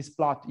this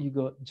plot you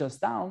go just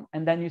down,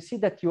 and then you see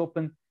that you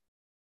open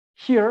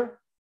here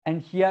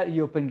and here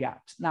you open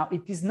gaps. Now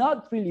it is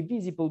not really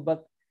visible,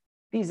 but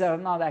these are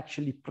not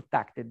actually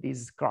protected,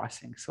 these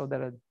crossings. So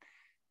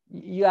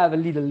you have a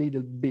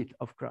little bit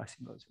of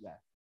crossing also there.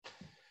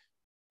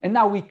 And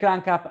now we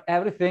crank up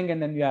everything,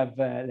 and then you have,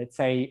 let's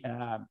say,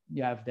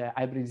 you have the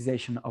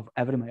hybridization of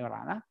every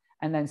Majorana.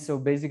 And then so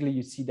basically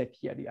you see that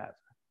here you have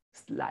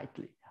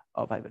slightly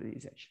of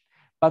hybridization.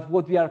 But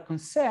what we are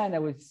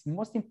concerned with is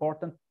most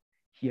important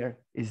here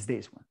is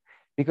this one.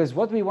 Because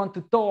what we want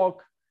to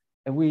talk,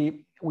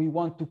 we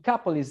want to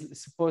couple is,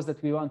 suppose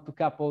that we want to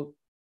couple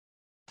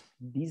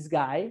this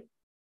guy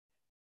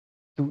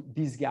to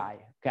this guy.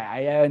 Okay,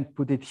 I haven't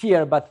put it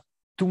here, but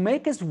to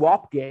make a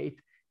swap gate,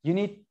 You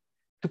need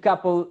to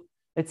couple,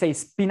 let's say,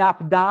 spin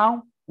up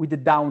down with the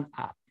down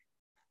up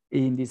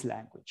in this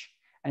language.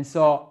 And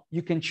so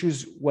you can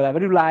choose whatever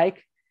you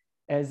like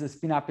as a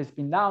spin up and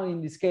spin down.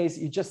 In this case,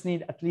 you just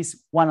need at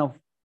least one of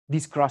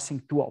these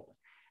crossing to open.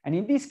 And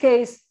in this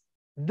case,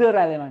 the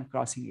relevant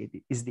crossing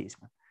is this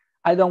one.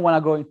 I don't want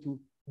to go into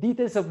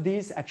details of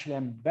this. Actually,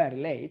 I'm very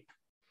late.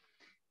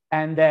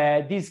 And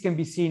this can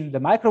be seen in the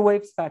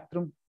microwave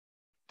spectrum,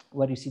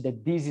 where you see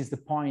that this is the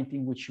point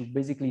in which you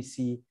basically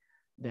see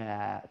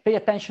pay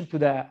attention to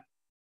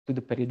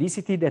the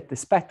periodicity, that the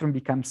spectrum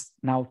becomes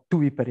now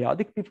 2E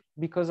periodic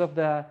because of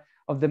the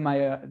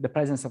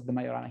presence of the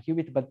Majorana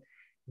qubit. But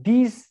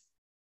this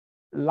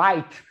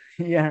light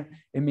here,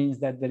 it means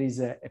that there is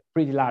a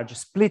pretty large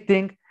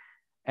splitting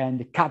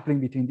and coupling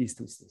between these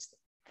two systems.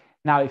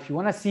 Now, if you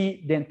want to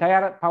see the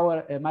entire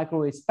power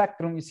microwave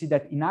spectrum, you see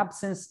that in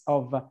absence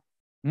of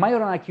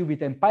Majorana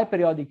qubit and pi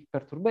periodic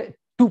perturbation,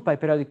 2 pi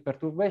periodic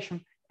perturbation,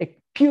 a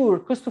pure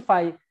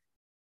cos2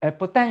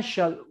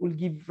 potential will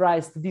give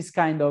rise to this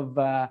kind of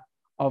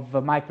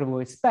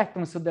microwave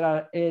spectrum. So there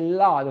are a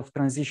lot of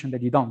transitions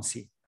that you don't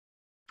see.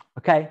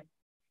 Okay.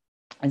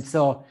 And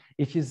so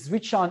if you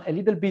switch on a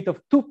little bit of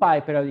 2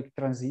 pi periodic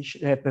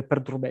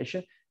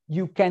perturbation,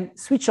 you can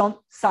switch on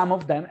some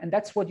of them. And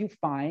that's what you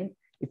find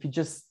if you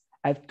just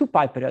have 2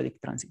 pi periodic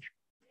transition.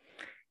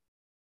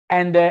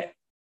 And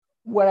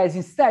whereas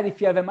instead, if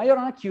you have a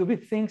Majorana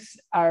qubit, things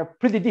are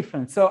pretty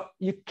different. So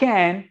you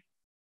can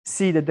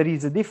see that there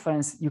is a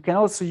difference. You can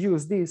also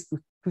use this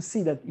to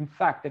see that, in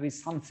fact, there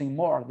is something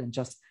more than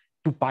just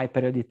 2 pi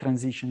periodic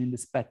transition in the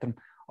spectrum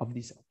of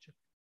this object.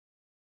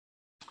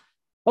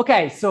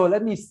 Okay, so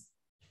let me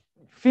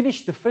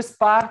finish the first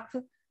part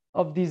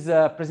of this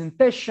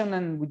presentation,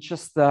 and with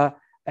just a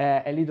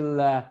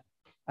little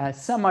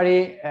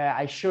summary.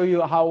 I show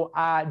you how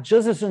a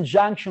Josephson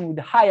junction with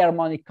high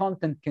harmonic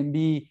content can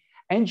be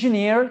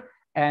engineered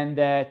and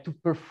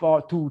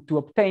to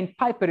obtain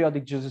pi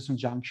periodic Josephson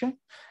junction,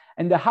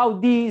 and how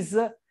these,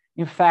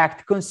 in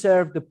fact,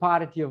 conserve the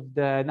parity of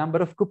the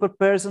number of Cooper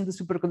pairs on the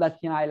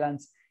superconducting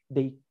islands.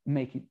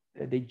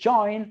 They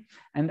join,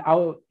 and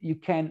how you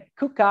can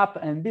cook up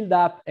and build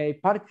up a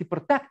parity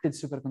protected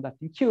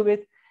superconducting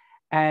qubit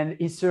and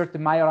insert a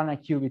Majorana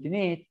qubit in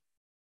it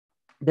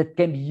that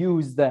can be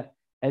used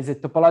as a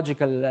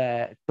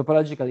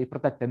topologically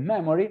protected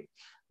memory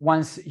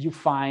once you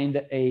find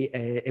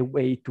a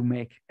way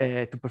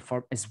to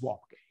perform a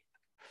swap gate.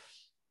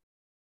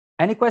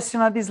 Any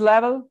question at this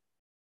level?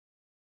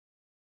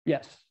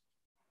 Yes.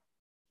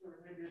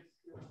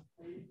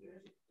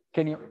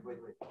 Can you?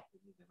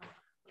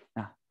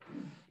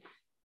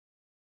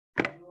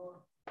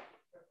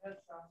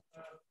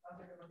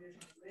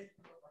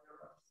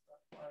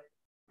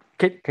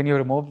 Can you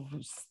remove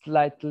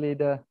slightly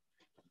the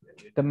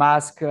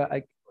mask?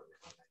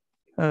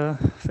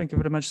 Thank you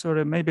very much.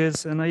 Sorry, maybe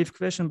it's a naive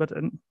question, but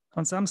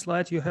on some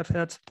slide you have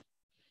had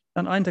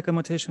an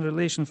intercommutation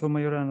relation for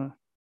Majorana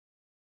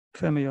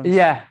fermions.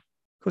 Yeah.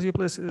 Could you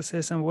please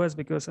say some words,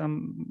 because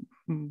I'm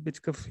a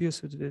bit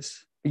confused with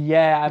this?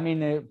 Yeah, I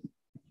mean,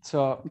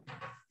 so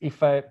if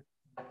the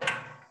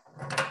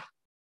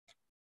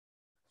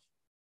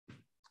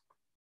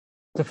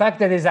fact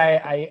that is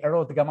I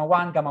wrote gamma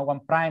 1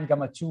 prime,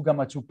 gamma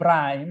 2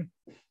 prime,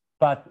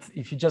 but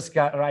if you just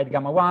write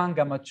gamma 1,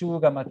 gamma 2,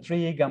 gamma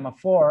 3, gamma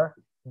 4,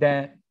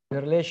 then the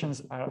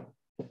relations are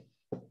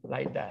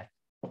like that.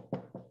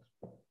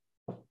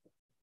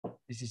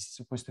 This is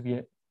supposed to be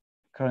a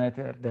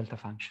coordinate delta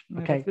function.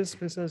 Okay. Yeah, this is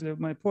precisely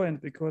my point,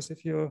 because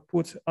if you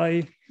put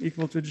I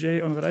equal to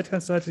J on the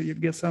right-hand side, you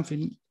get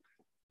something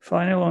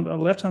final. On the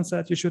left-hand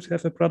side, you should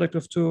have a product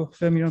of 2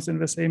 fermions in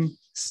the same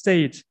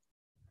state.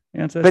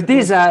 But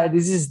these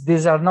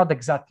are not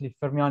exactly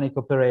fermionic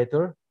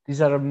operator. These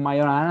are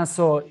Majorana.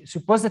 So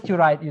suppose that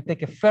you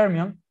take a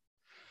fermion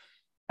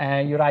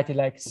and you write it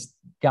like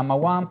gamma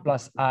 1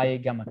 plus I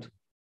gamma 2.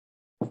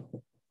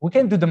 We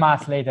can do the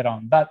math later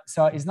on, but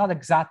so it's not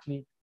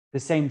exactly the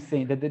same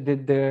thing.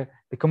 The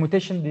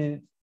commutation,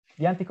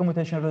 the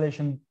anti-commutation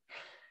relation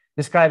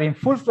describing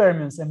full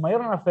fermions and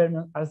Majorana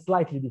fermions are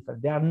slightly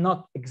different. They are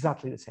not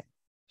exactly the same.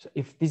 So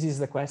if this is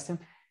the question,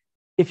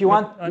 if you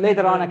want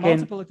later on, I can.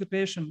 Multiple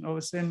occupation of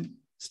the same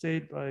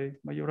state by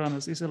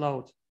Majoranas is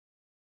allowed.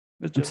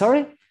 I'm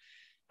sorry?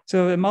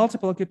 So a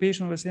multiple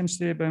occupation of the same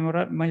state by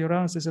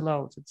Majoranas is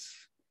allowed.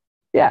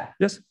 Yeah.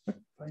 Yes.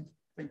 Fine.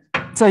 Thanks.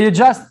 So you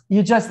just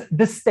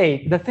the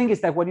state. The thing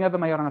is that when you have a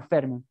Majorana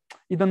fermion,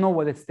 you don't know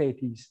what the state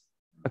is.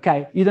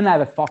 Okay. You don't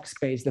have a Fock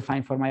space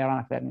defined for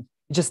Majorana fermion.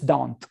 You just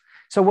don't.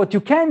 So what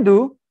you can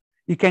do,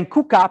 you can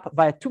cook up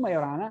via 2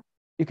 Majorana.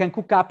 You can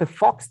cook up a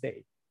Fock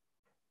state.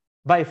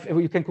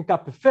 You can cook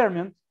up a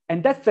fermion,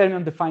 and that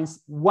fermion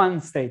defines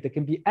one state that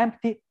can be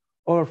empty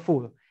or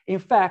full. In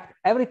fact,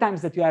 every time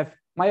that you have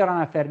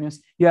Majorana fermions,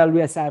 you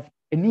always have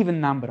an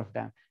even number of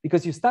them,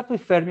 because you start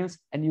with fermions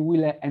and you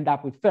will end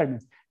up with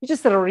fermions. You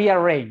just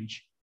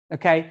rearrange,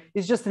 okay?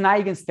 It's just an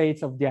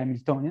eigenstates of the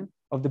Hamiltonian,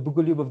 of the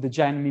Bogoliub of the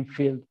Geminine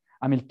field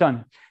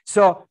Hamiltonian.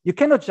 So you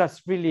cannot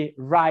just really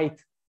write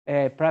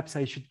perhaps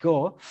I should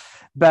go,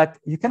 but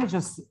you cannot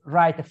just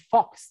write a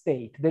Fock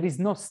state. There is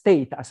no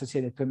state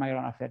associated to a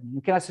Majorana fermion.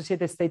 You can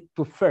associate a state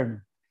to a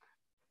fermion.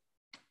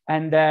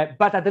 And,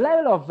 but at the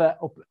level of,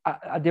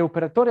 at the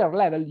operatorial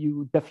level,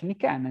 you definitely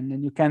can. And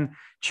then you can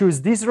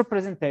choose this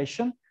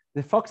representation,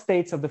 the Fock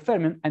states of the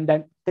fermion, and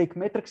then take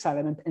matrix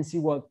element and see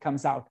what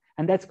comes out.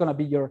 And that's going to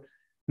be your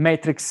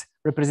matrix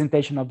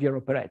representation of your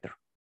operator.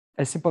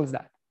 As simple as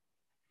that.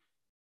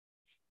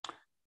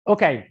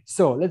 Okay,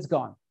 so let's go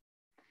on.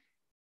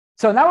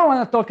 So now I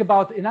want to talk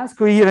about enhanced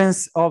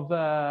coherence of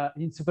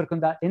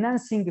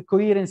enhancing the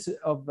coherence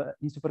of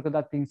in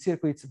superconducting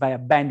circuits by a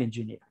band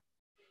engineer.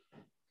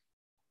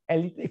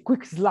 A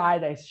quick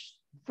slide. It's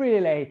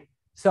really late.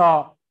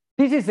 So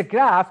this is a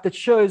graph that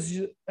shows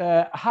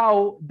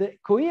how the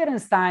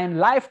coherence time,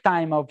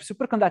 lifetime of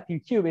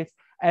superconducting qubits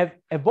have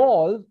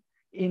evolved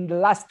in the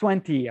last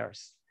 20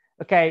 years.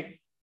 Okay,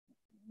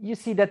 you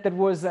see that there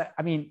was,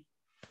 I mean,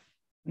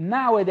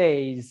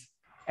 nowadays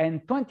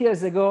and 20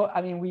 years ago,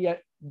 I mean,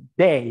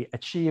 they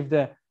achieved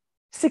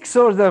 6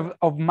 orders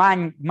of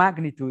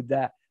magnitude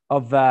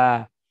of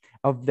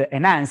the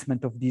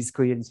enhancement of these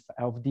coherence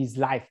of these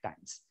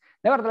lifetimes.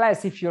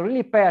 Nevertheless, if you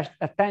really pay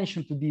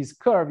attention to this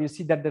curve, you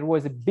see that there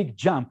was a big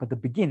jump at the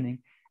beginning,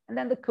 and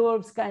then the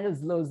curves kind of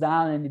slows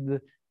down, and in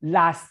the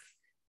last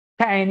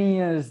 10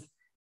 years,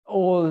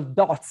 all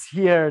dots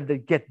here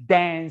that get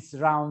dense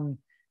around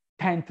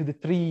 10 to the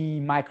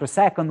 3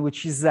 microsecond,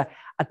 which is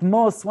at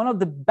most one of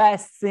the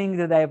best things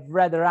that I've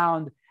read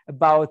around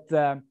about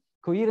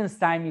coherence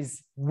time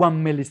is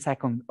 1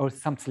 millisecond or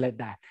something like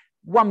that.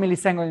 1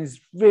 millisecond is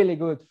really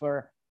good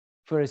for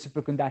a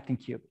superconducting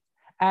qubit.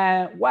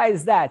 And why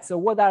is that? So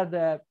what are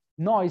the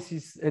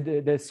noises,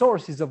 the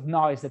sources of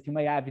noise that you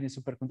may have in a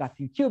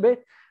superconducting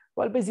qubit?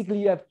 Well, basically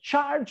you have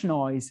charge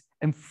noise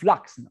and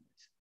flux noise,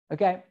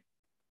 okay?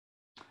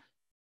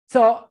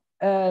 So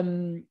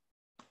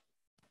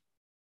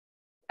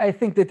I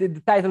think that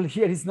the title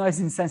here is noise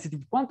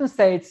insensitive quantum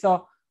state.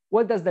 So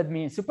what does that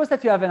mean? Suppose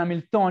that you have an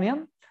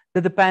Hamiltonian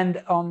that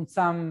depend on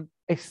some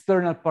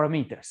external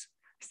parameters.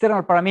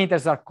 External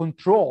parameters are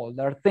controlled,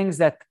 are things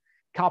that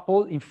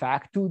couple, in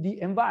fact, to the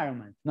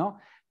environment, no?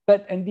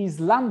 And this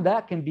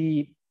lambda can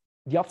be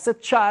the offset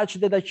charge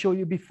that I showed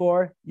you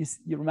before. You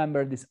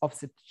remember this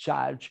offset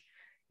charge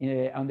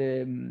on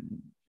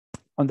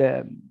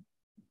the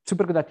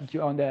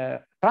superconducting, on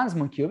the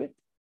transmon qubit,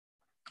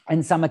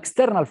 and some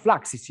external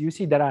fluxes. You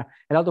see there are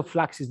a lot of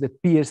fluxes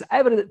that pierce.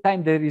 Every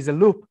time there is a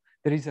loop,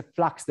 there is a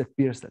flux that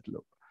pierces that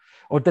loop,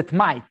 or that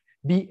might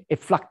be a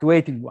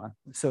fluctuating one.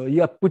 So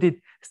you have put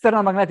it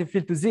external magnetic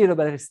field to 0,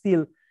 but there's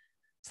still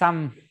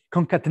some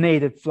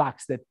concatenated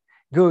flux that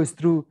goes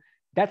through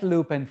that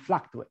loop and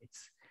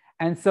fluctuates.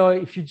 And so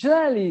if you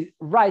generally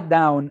write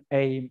down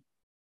an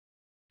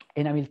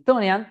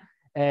Hamiltonian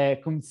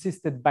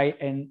consisted by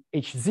an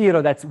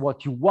H0, that's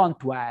what you want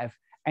to have,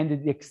 and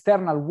the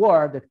external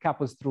word that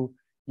couples through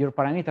your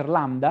parameter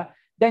lambda,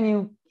 then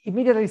you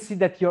immediately see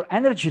that your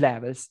energy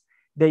levels,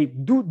 they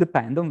do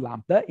depend on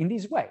lambda in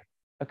this way,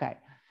 okay?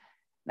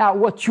 Now,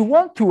 what you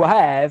want to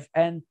have,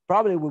 and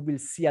probably we will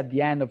see at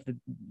the end of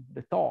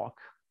the talk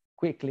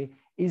quickly,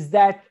 is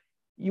that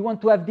you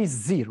want to have this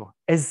zero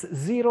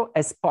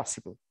as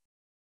possible,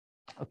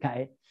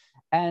 okay?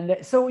 And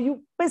so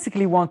you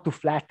basically want to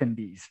flatten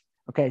these,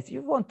 okay? So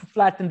you want to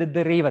flatten the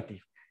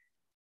derivative,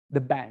 the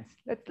bands.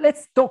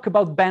 Let's talk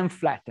about band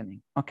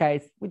flattening,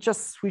 okay? We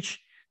just switch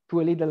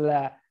to a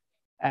little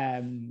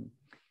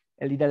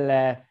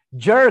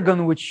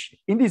jargon, which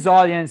in this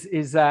audience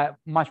is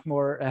much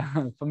more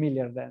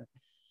familiar than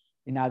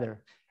in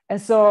other.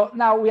 And so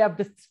now we have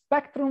the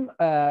spectrum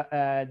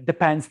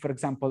depends, for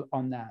example,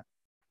 on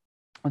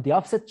the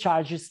offset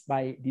charges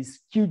by this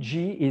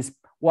QG is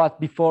what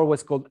before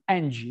was called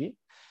NG.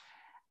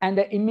 And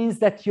it means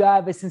that you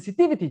have a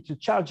sensitivity to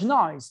charge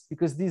noise,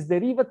 because this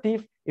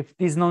derivative, if it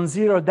is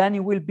non-zero, then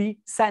it will be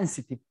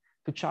sensitive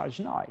to charge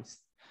noise,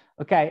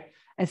 okay?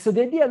 And so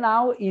the idea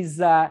now is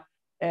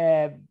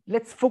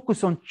let's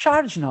focus on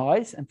charge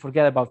noise and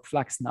forget about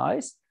flux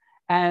noise.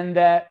 And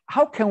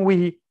how can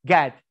we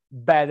get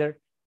better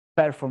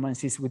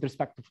performances with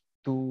respect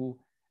to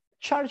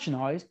charge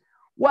noise?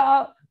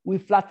 Well, we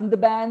flatten the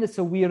band,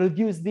 so we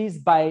reduce this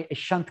by a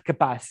shunt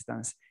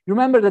capacitance. You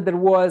remember that there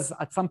was,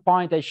 at some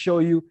point, I show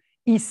you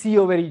EC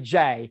over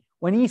EJ.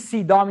 When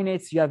EC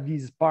dominates, you have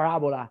this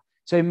parabola.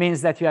 So it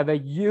means that you have a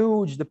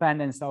huge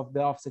dependence of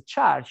the offset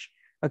charge,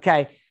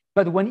 okay?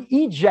 But when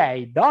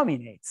EJ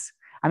dominates,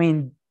 I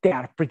mean, they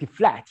are pretty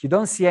flat. You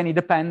don't see any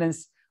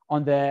dependence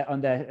on the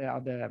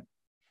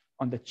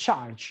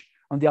charge,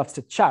 on the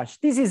offset charge.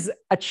 This is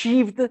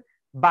achieved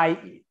by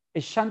a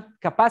shunt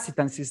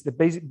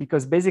capacitance,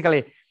 because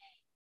basically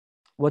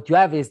what you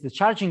have is the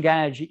charging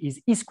energy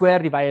is E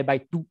squared divided by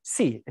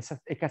 2C, it's a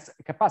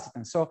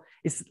capacitance. So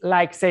it's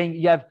like saying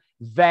you have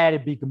very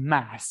big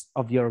mass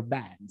of your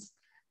bands,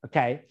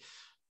 okay?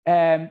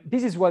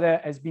 This is what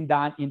has been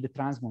done in the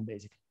transmon,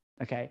 basically,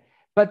 okay?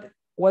 But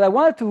what I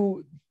wanted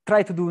to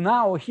try to do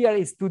now here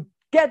is to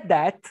get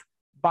that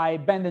by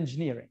band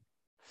engineering,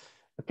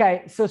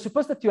 Okay, so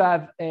suppose that you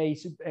have a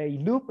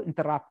loop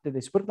interrupted, a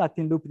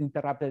superconducting loop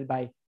interrupted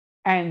by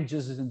n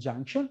Josephson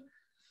junction.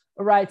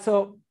 All right,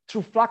 so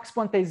through flux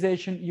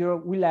quantization,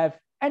 you will have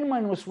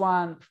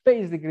n-1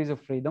 phase degrees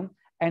of freedom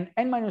and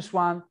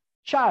n-1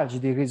 charge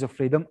degrees of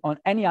freedom on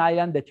any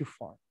island that you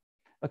form.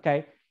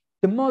 Okay,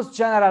 the most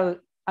general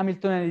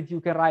Hamiltonian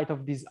you can write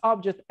of this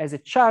object as a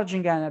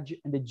charging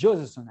energy and a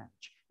Josephson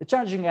energy. The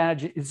charging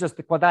energy is just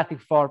the quadratic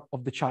form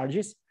of the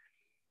charges.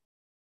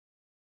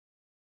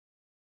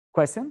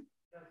 Question?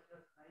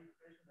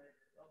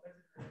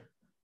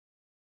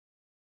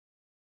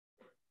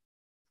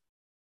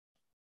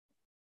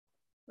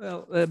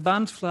 Well,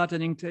 band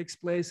flattening takes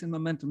place in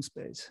momentum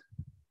space.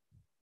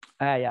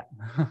 Yeah.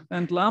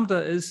 And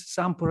lambda is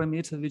some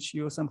parameter which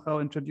you somehow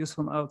introduce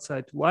from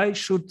outside. Why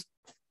should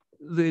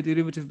the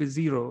derivative be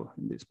zero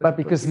in this? But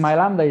because my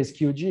lambda is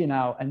QG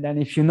now, and then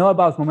if you know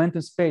about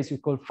momentum space, you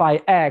call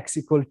phi x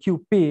equal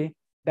QP,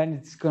 then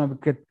it's going to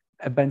get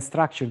a band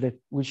structure that,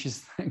 which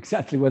is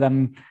exactly what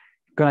I'm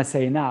going to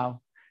say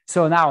now.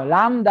 So now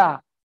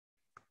lambda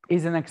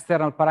is an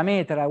external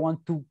parameter. I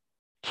want to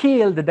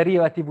kill the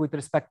derivative with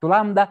respect to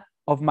lambda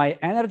of my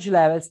energy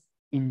levels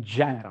in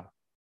general.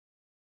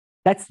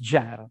 That's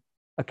general,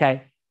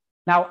 okay?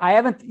 Now I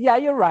haven't, yeah,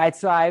 you're right.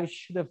 So I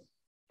should have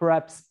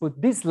perhaps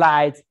put this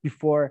slide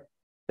before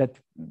that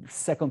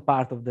second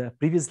part of the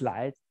previous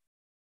slide.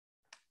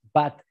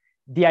 But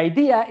the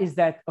idea is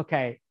that,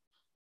 okay,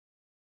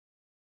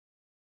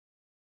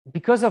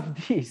 because of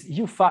this,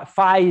 U of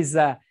phi is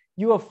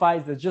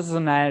the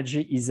Josephson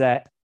energy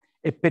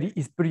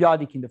is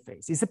periodic in the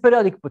phase. It's a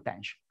periodic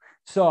potential.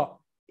 So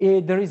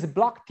there is a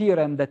block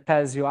theorem that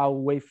tells you how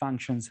wave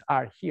functions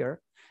are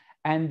here.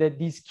 And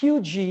this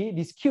QG,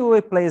 this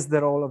QA plays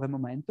the role of a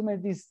momentum,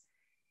 and this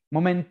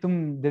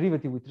momentum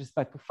derivative with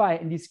respect to phi,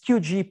 and this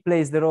QG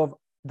plays the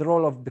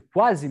role of the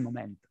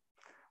quasi-momentum.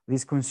 It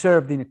is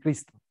conserved in a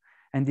crystal,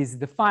 and is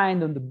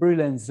defined on the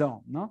Brillouin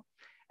zone. No?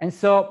 And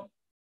so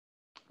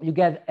you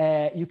get,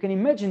 you can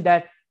imagine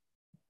that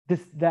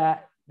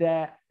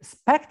the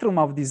spectrum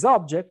of this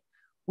object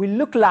will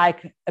look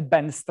like a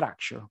band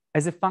structure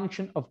as a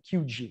function of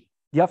QG,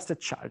 the offset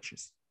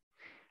charges.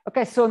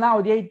 Okay, so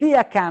now the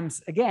idea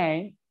comes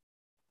again.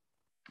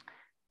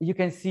 You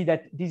can see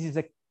that this is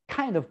a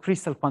kind of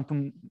crystal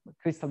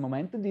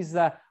momentum, this is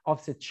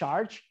offset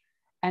charge.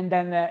 And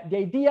then the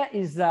idea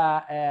is,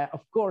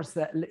 of course,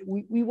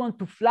 we want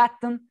to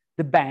flatten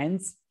the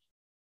bands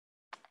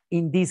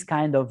in this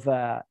kind of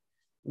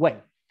way.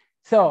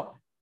 So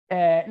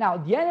now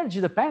the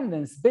energy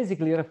dependence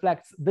basically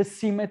reflects the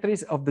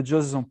symmetries of the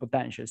Josephson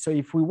potential. So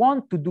if we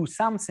want to do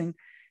something,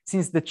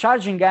 since the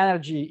charging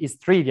energy is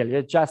trivial,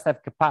 you just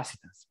have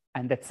capacitance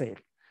and that's it.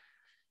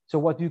 So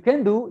what you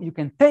can do, you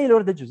can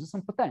tailor the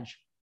Josephson potential,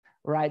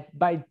 right?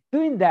 By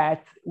doing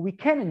that, we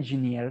can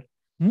engineer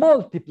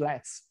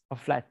multiplets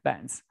of flat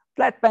bands.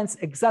 Flat bands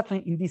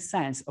exactly in this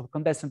sense of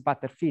condensed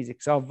matter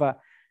physics, of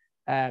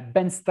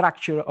band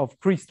structure of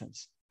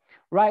crystals,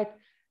 right?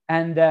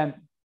 And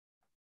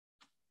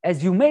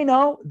as you may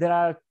know, there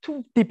are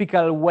two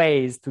typical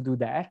ways to do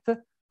that.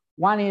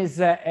 One is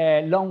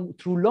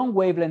through long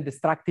wavelength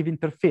destructive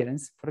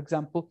interference, for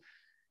example.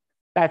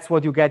 That's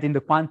what you get in the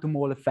quantum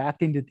Hall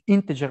effect, in the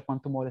integer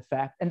quantum Hall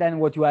effect, and then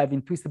what you have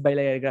in twisted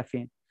bilayer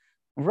graphene,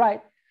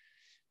 right?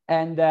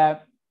 And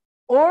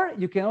or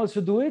you can also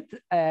do it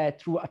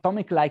through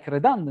atomic-like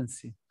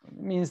redundancy.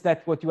 It means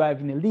that what you have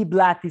in a Lieb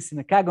lattice, in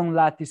a Kagan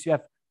lattice, you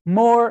have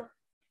more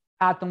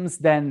atoms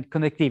than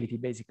conductivity,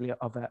 basically,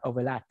 of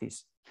a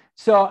lattice.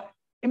 So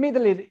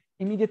immediately,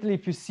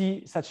 if you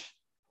see such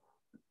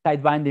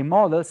tight binding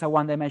models, a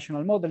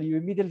one-dimensional model, you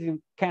immediately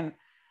can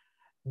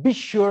be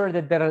sure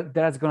that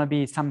there's going to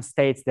be some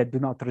states that do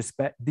not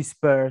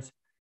disperse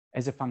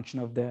as a function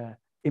of the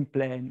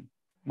in-plane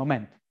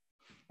momentum.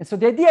 And so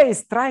the idea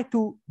is try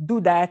to do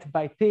that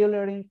by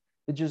tailoring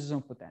the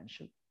Josephson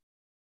potential.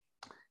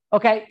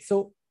 Okay,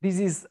 so this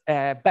is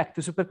back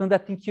to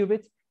superconducting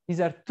qubits. These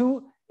are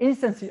two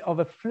instances of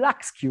a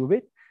flux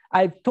qubit.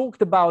 I've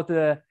talked about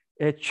a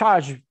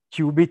charge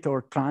qubit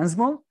or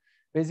transmol,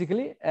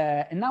 basically,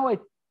 and now I'm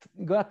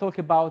going to talk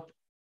about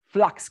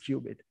flux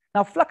qubit.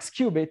 Now, flux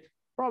qubit,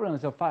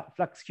 problems of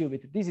flux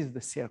qubit, this is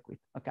the circuit,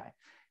 okay?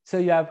 So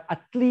you have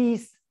at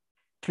least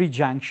 3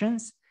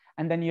 junctions,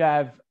 and then you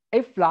have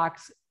a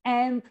flux,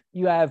 and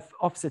you have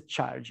offset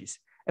charges.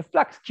 A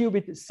flux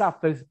qubit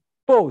suffers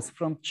both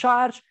from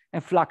charge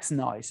and flux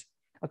noise,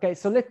 okay?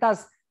 So let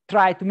us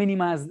try to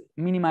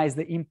minimize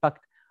the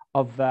impact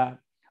of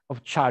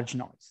charge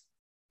noise,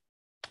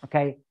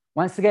 okay?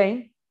 Once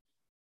again,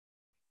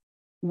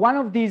 one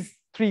of these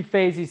 3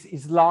 phases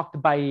is locked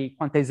by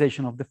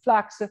quantization of the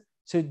flux.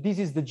 So this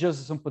is the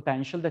Josephson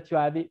potential that you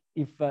have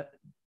if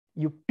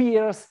you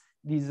pierce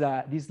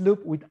this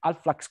loop with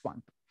half flux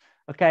quantum.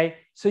 Okay,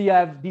 so you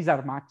have, these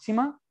are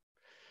maxima.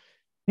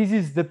 This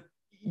is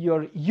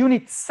your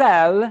unit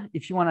cell,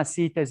 if you want to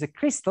see it as a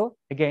crystal,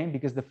 again,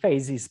 because the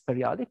phase is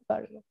periodic.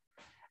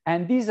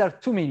 And these are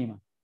 2 minima.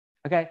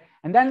 Okay,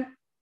 and then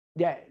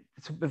yeah,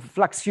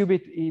 flux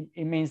qubit,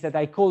 it means that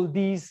I call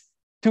these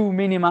 2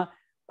 minima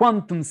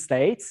quantum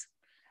states.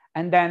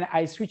 And then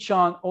I switch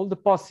on all the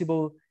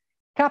possible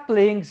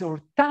couplings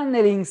or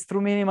tunnelings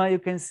through minima. You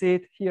can see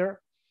it here.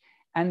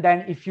 And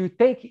then if you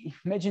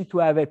imagine to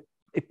have a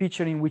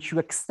picture in which you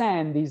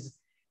extend this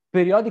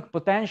periodic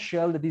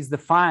potential that is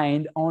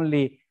defined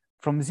only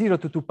from 0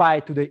 to 2 pi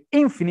to the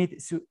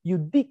infinite, so you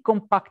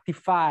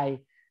decompactify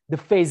the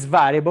phase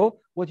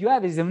variable. What you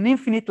have is an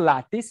infinite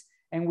lattice,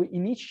 and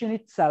in each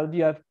unit cell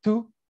you have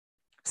 2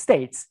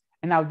 states.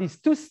 And now these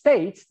 2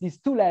 states, these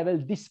 2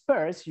 levels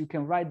disperse. You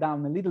can write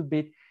down a little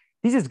bit.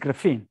 This is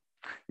graphene.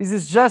 This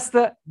is just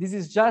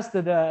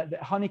the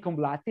honeycomb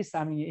lattice.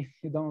 I mean,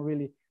 you don't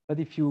really, but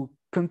if you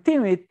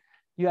continue it,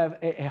 you have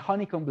a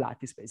honeycomb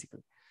lattice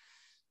basically.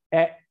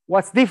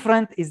 What's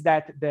different is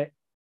that the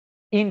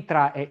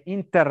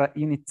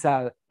inter-unit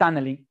cell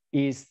tunneling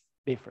is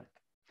different.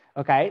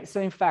 Okay, so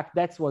in fact,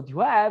 that's what you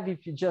have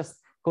if you just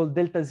call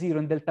delta 0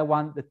 and delta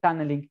 1 the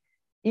tunneling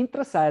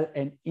intracell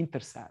and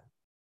intercell.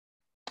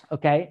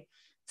 Okay,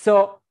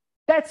 so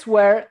that's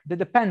where the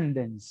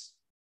dependence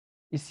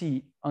you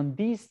see on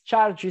these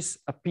charges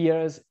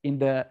appears in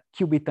the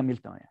qubit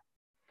Hamiltonian.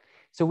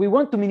 So we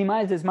want to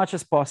minimize as much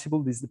as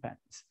possible this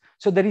dependence.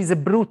 So there is a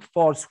brute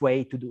force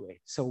way to do it.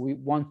 So we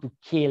want to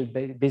kill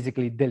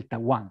basically delta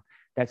 1.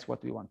 That's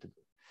what we want to do.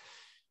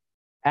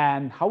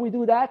 And how we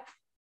do that?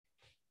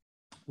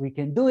 We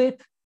can do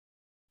it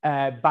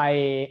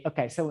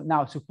okay, so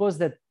now suppose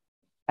that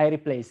I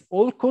replace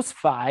all cos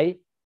phi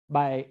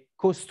by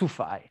cos 2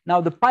 phi.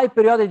 Now the pi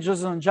periodic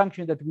Josephson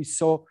junction that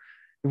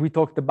we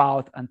talked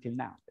about until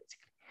now,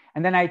 basically.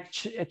 And then I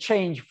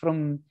change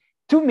from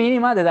 2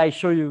 minima that I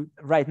show you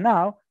right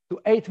now to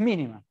 8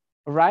 minima,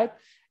 right?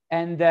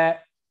 And then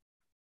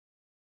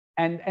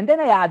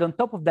I add on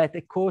top of that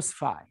a cos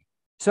phi.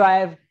 So I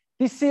have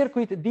this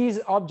circuit, these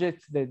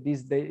objects,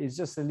 is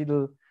just a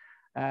little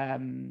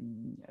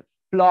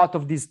plot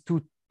of these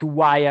two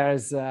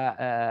wires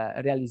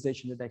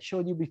realization that I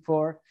showed you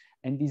before.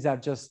 And these are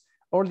just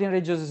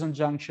ordinary Josephson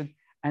junction.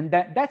 And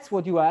that's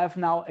what you have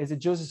now as a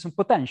Josephson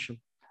potential,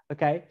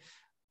 okay?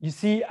 You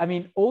see, I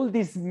mean, all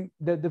these,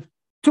 the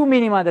 2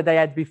 minima that I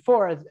had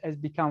before has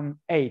become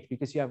 8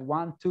 because you have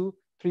 1, 2,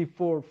 3,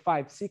 4,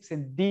 5, 6,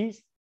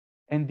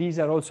 and these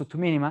are also 2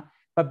 minima.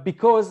 But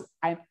because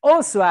I'm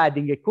also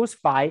adding a cos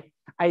phi,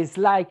 it's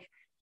like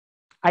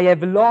I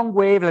have a long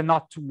wave, and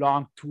not too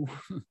long,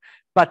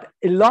 but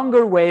a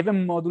longer wave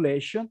and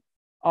modulation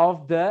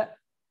of the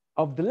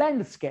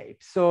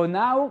landscape. So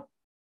now,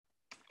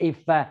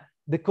 if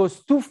the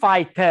cos 2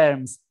 phi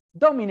terms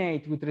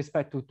dominate with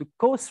respect to the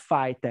cos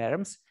phi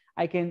terms,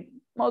 I can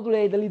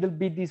modulate a little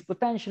bit this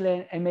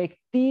potential and make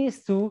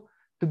these two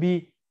to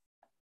be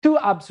 2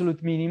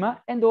 absolute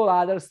minima and all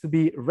others to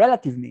be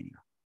relative minima.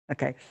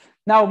 Okay.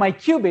 Now my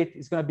qubit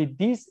is going to be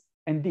this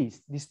and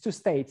these 2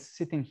 states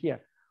sitting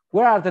here.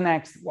 Where are the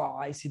next? Well,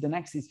 I see the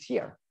next is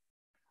here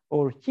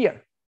or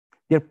here.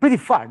 They're pretty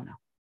far now.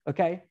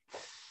 Okay.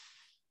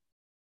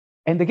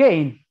 And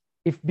again,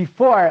 if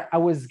before I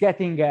was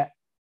getting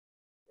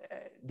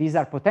these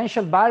are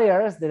potential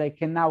barriers that I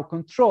can now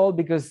control,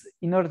 because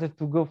in order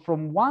to go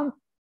from one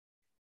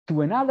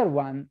to another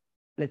one,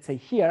 let's say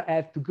here, I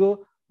have to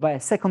go by a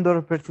second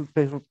order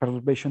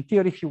perturbation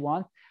theory if you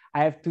want.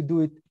 I have to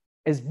do it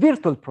as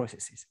virtual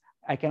processes.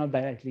 I cannot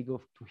directly go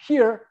to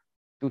here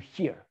to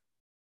here.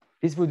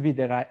 This would be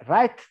the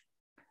right.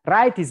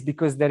 Right is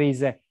because there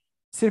is a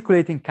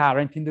circulating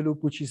current in the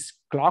loop, which is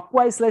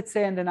clockwise, let's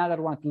say, and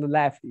another one to the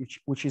left,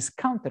 which is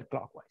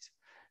counterclockwise.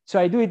 So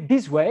I do it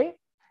this way.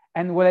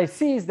 And what I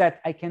see is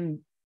that I can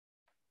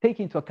take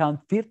into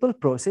account virtual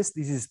process.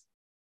 This is,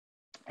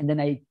 and then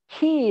I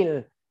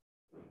kill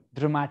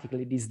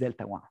dramatically this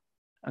delta 1.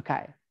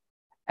 Okay.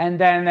 And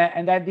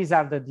then these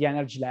are the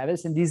energy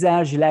levels. And these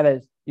energy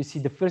levels, you see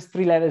the first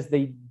 3 levels,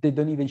 they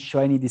don't even show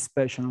any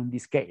dispersion on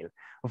this scale.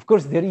 Of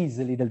course, there is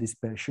a little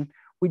dispersion.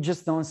 We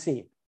just don't see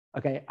it,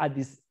 okay, at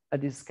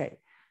this scale.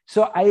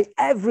 So I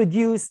have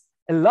reduced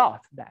a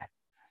lot that.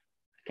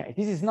 Okay,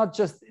 this is not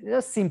just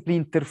simply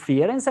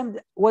interference.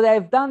 And what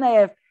I've done, I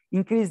have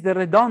increased the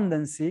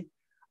redundancy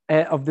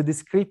of the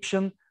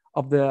description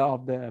of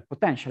the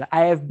potential.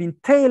 I have been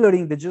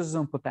tailoring the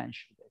Josephson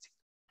potential, basically.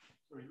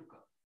 Sorry, Luca,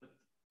 but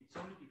it's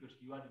only because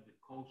you added the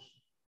cos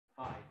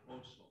phi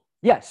also.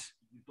 Yes.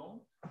 You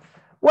don't?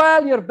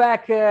 Well, you're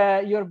back.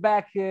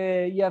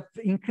 You have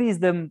increased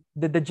the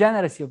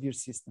degeneracy of your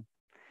system.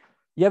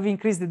 You have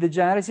increased the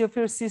degeneracy of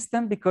your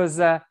system because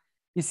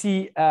you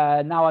see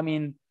now, I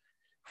mean,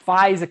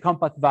 phi is a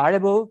compact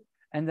variable,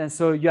 and then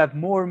so you have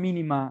more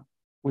minima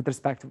with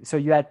respect to. So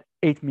you had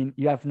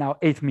you have now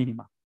 8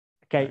 minima.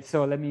 Okay, right.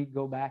 So let me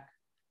go back.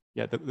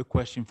 Yeah, the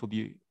question for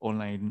the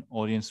online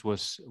audience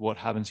was, what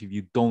happens if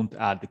you don't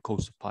add the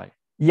cos of pi?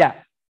 Yeah.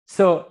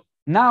 So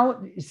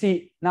now you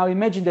see. Now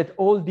imagine that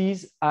all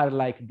these are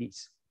like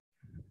this.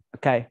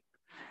 Okay,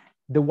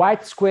 the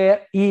white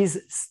square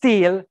is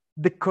still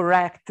the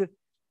correct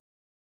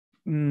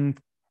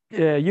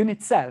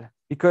unit cell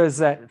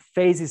because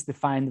phase is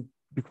defined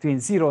between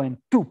 0 and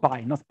 2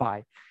 pi, not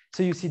pi.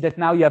 So you see that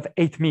now you have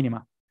 8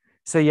 minima.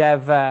 So you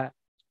have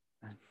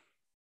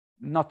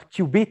not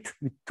qubit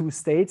with 2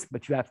 states,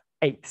 but you have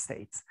 8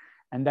 states.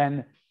 And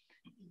then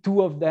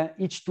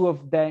each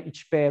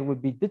pair will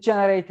be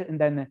degenerate, and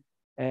then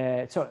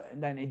so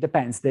then it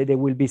depends. They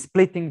will be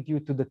splitting due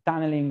to the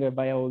tunneling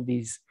by all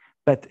these.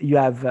 But you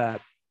have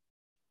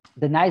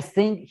the nice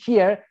thing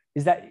here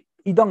is that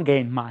you don't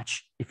gain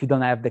much if you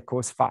don't have the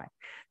cos phi.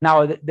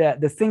 Now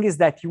the thing is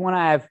that you want to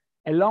have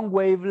a long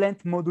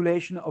wavelength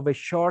modulation of a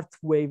short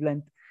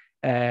wavelength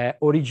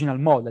original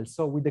model.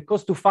 So with the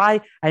cos 2 phi,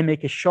 I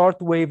make a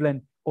short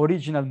wavelength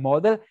original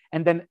model,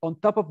 and then on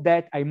top of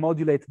that, I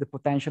modulate the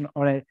potential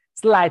on a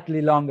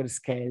slightly longer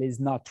scale. It's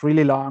not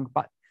really long,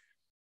 but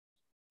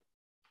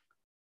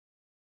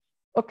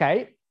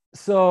okay.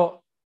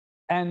 So,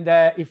 and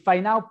if I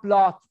now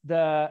plot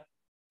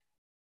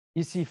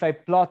you see, if I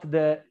plot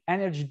the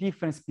energy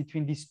difference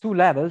between these 2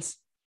 levels,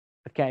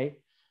 okay,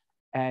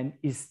 and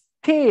is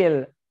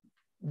still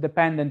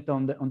dependent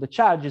on the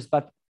charges,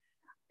 but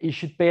you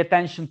should pay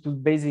attention to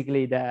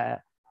basically the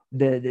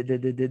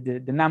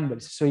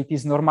numbers. So it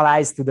is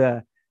normalized to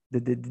the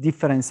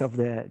difference of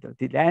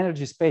the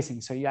energy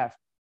spacing. So you have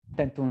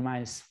 10 to the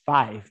minus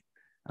 5.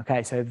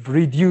 Okay, so I've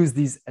reduced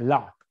this a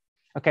lot.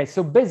 Okay,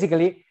 so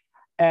basically,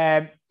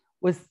 what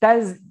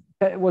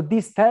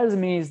this tells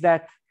me is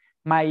that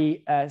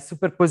my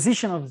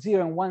superposition of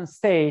 0 and 1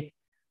 state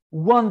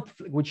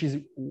which is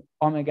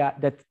omega,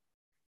 that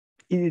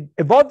it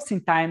evolves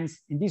in times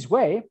in this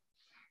way,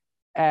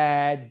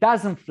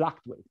 doesn't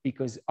fluctuate,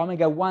 because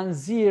omega 1,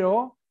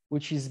 0,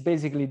 which is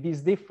basically this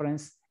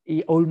difference,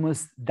 it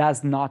almost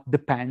does not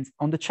depend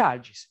on the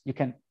charges. You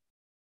can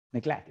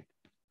neglect it.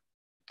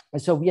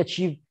 And so we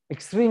achieve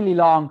extremely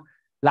long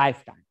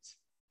lifetimes,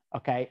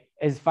 okay,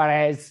 as far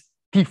as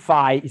T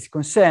phi is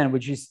concerned,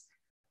 which is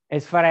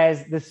as far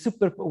as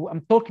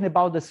I'm talking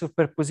about the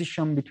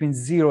superposition between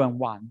 0 and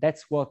 1.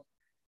 That's what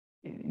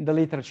in the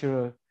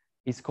literature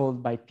is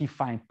called by T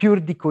phi, pure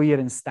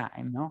decoherence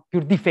time, no?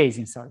 Pure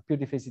dephasing, sorry, pure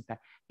dephasing time.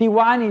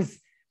 T1 is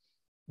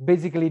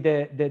basically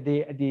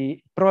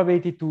the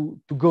probability to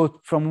go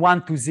from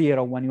 1 to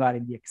 0 when you are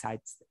in the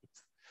excited state.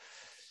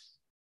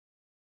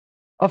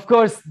 Of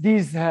course,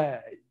 this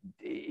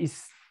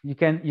you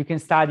can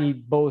study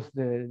both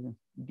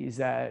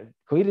this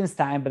coherence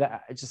time, but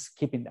I just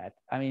skipping that.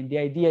 I mean, the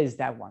idea is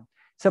that one.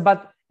 So,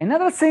 but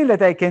another thing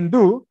that I can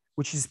do,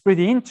 which is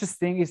pretty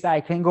interesting, is that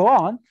I can go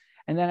on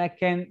and then I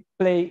can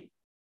take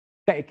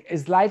a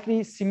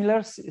slightly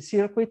similar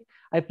circuit.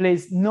 I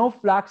place no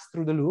flux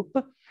through the loop,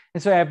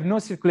 and so I have no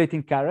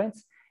circulating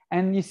currents.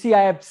 And you see,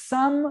 I have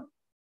some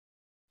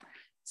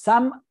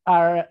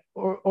are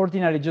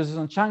ordinary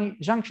Josephson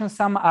junctions,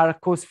 some are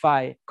cos 2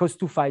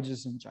 phi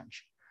Josephson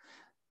junction.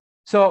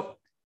 So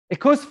a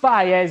cos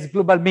phi has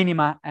global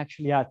minima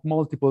actually at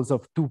multiples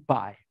of 2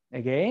 pi.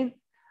 Again,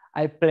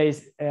 I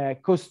place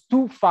cos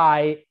 2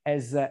 phi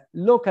as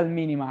local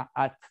minima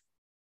at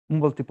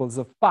multiples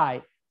of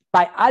pi.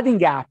 By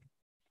adding up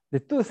the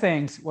two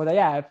things, what I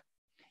have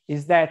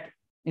is that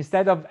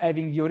instead of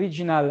having the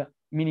original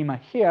minima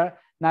here,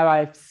 now I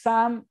have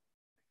some,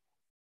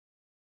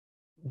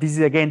 this is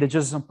again the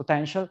Josephson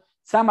potential,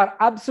 some are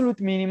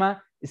absolute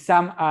minima,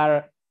 some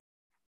are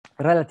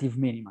relative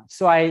minima.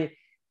 So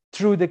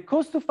through the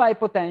cos 2 phi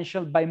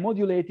potential, by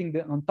modulating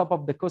on top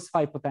of the cos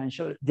phi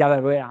potential, the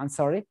other way around,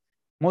 sorry,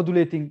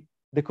 modulating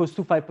the cos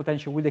 2 phi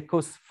potential with the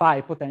cos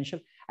phi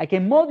potential, I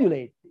can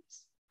modulate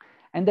this.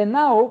 And then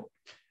now,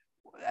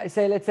 I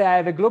say, let's say I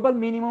have a global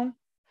minimum,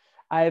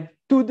 I have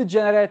two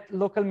degenerate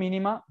local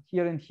minima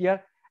here and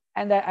here,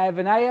 and I have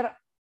an higher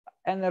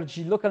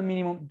energy local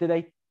minimum that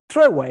I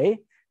throw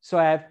away. So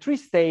I have three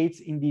states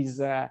in this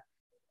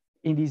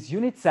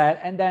unit cell,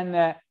 and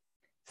then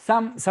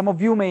some of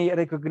you may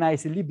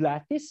recognize a Lie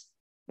lattice.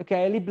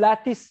 Okay, a Lie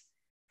lattice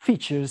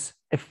features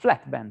a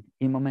flat band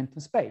in momentum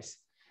space.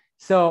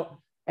 So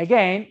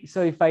again,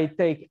 so if I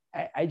take,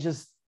 I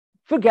just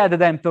forget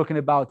that I'm talking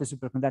about a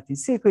superconducting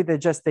circuit. I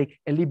just take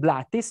a Lie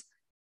lattice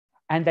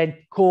and then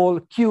call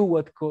Q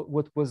what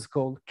was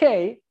called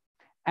K.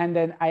 And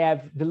then I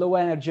have the low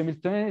energy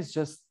Hamiltonian is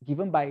just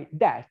given by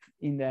that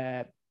in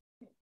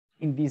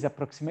this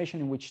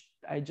approximation in which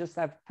I just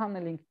have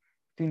tunneling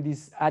between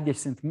these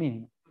adjacent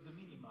minima. But the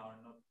minima are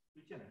not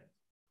degenerate.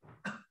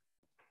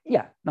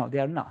 Yeah, no, they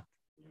are not.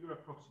 You're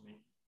approximating.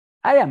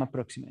 I am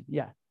approximating,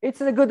 yeah. It's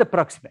a good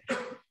approximation.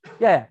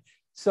 Yeah,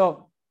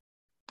 so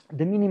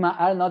the minima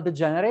are not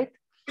degenerate.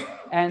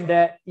 And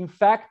in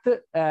fact,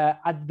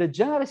 at the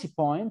degeneracy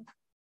point,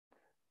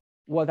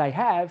 what I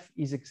have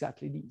is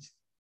exactly this.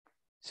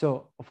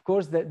 So of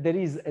course, there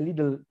is a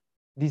little,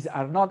 these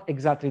are not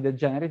exactly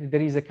degenerate.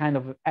 There is a kind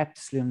of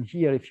epsilon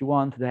here, if you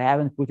want, that I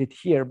haven't put it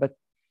here, but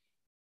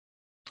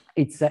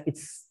it's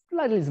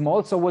slightly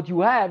small. So what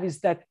you have is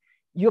that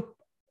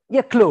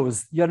you're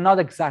close. You're not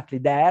exactly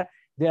there.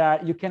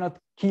 You cannot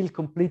kill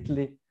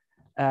completely.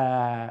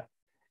 Cannot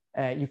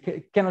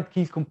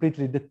kill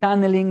completely the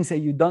tunnelings. So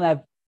you don't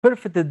have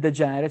perfect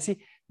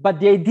degeneracy, but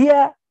the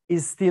idea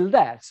is still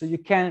there. So you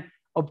can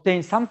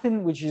obtain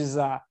something which is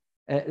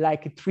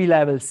like a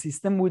three-level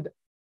system with,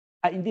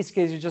 in this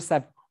case, you just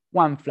have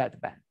one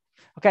flat band.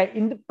 Okay,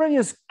 in the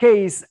previous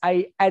case,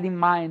 I had in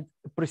mind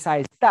a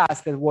precise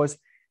task that was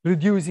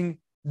reducing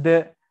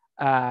the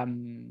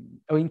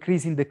or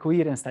increasing the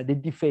coherence time, the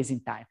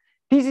dephasing time.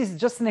 This is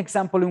just an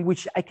example in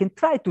which I can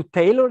try to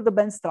tailor the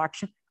band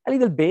structure a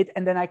little bit,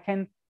 and then I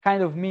can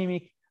kind of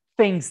mimic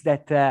things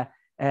that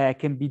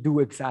can be do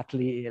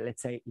exactly,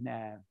 let's say,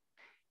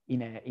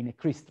 in a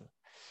crystal.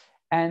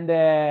 And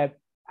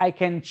I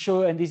can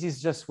show, and this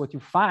is just what you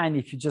find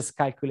if you just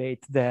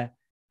calculate the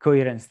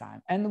coherence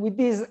time. And with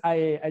this,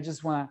 I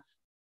just want to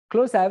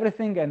close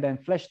everything and then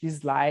flash these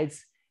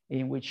slides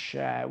in which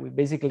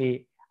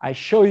I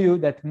show you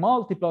that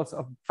multiples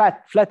of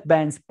flat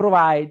bands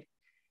provide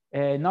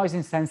noise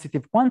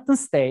insensitive quantum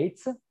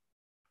states,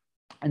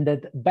 and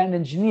that band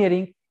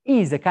engineering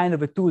is a kind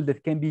of a tool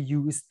that can be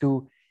used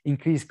to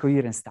increase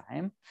coherence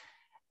time.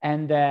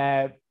 And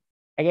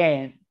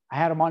again, a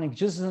harmonic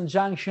Josephson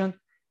junction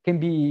can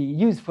be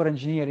used for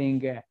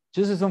engineering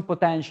Josephson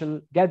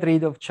potential, get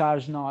rid of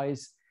charge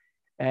noise,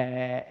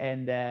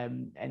 and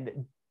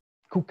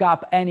cook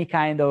up any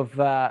kind of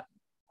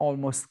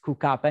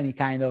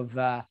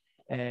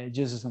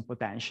Josephson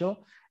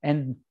potential.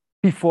 And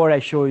before I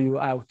show you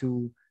how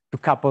to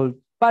couple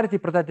parity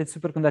protected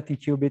superconducting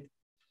qubit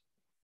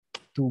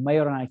to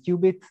Majorana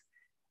qubit,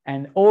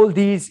 and all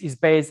this is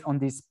based on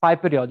this pi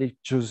periodic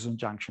Josephson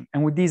junction.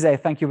 And with this, I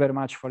thank you very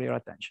much for your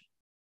attention.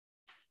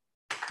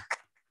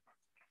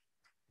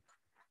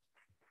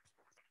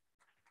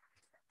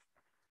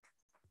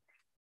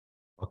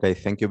 Okay,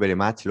 thank you very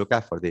much,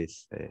 Luca, for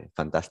this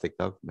fantastic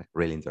talk,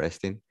 really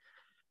interesting.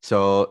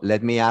 So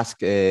let me ask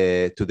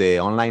to the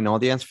online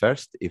audience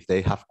first, if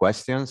they have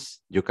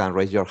questions, you can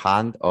raise your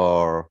hand,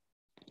 or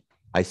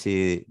I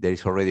see there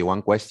is already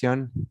one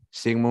question.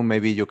 Sigmund,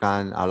 maybe you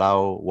can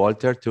allow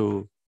Walter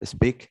to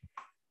speak.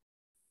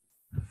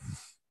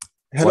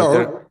 Hello.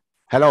 Walter?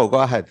 Hello, go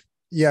ahead.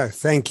 Yeah,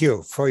 thank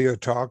you for your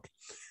talk.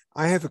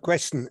 I have a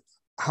question.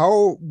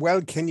 How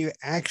well can you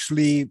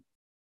actually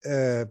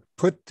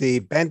put the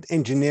band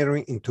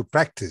engineering into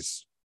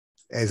practice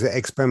as an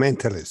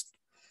experimentalist?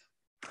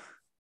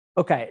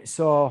 Okay,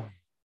 so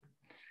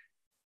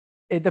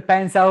it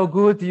depends how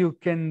good you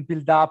can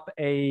build up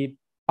a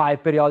pi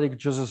periodic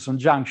Josephson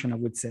junction, I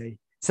would say.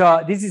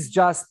 So this is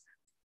just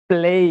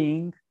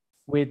playing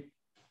with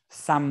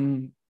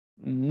some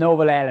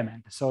novel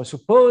element. So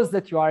suppose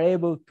that you are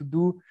able to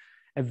do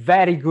a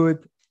very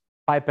good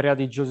pi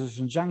periodic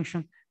Josephson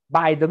junction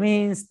by the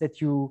means that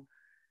you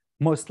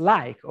most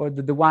like, or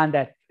the one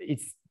that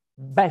is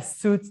best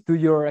suits to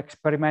your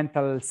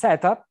experimental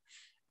setup,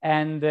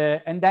 and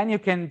then you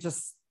can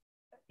just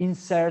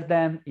insert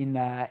them in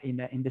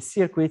the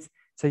circuits.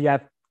 So you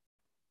have,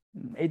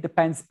 it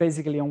depends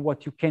basically on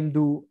what you can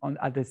do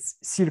at the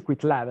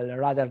circuit level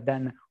rather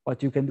than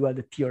what you can do at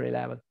the theory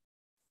level.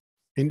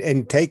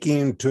 And taking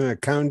into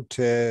account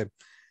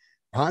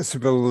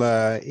possible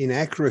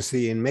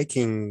inaccuracy in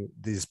making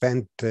this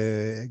band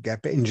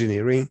gap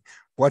engineering,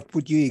 what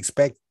would you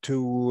expect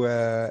to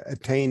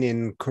attain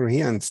in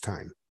coherence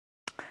time?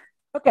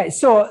 Okay,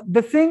 so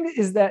the thing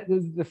is that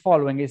the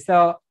following is,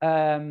 so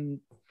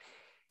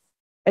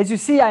as you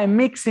see, I'm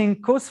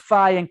mixing cos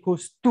phi and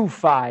cos 2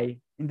 phi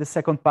in the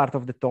second part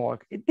of the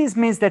talk. This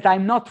means that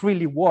I'm not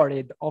really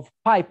worried of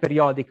pi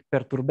periodic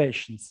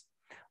perturbations,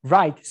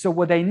 right? So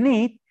what I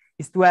need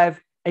is to have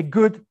a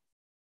good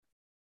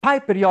pi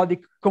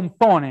periodic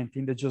component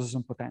in the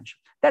Josephson potential.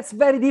 That's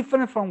very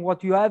different from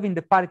what you have in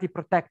the parity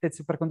protected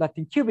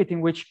superconducting qubit,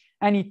 in which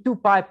any 2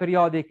 pi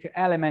periodic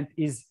element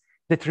is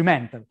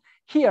detrimental.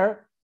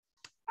 Here,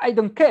 I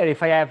don't care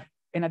if I have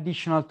an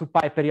additional 2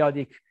 pi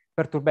periodic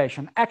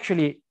perturbation.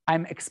 Actually,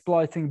 I'm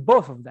exploiting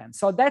both of them.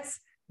 So that's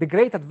the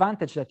great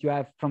advantage that you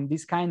have from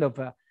this kind of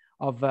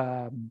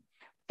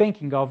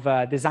thinking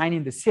of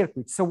designing the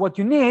circuit. So what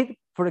you need,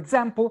 for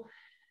example,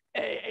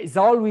 is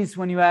always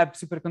when you have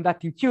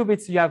superconducting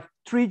qubits, you have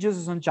 3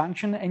 Josephson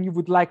junctions and you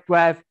would like to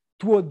have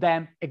 2 of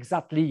them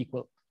exactly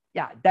equal.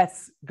 Yeah,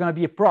 that's going to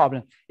be a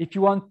problem. If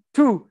you want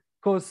 2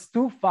 cos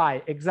 2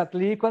 phi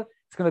exactly equal,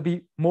 it's going to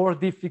be more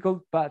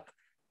difficult, but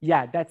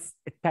yeah, that's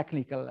a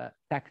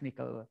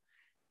technical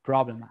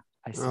problem,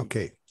 I see.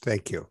 Okay,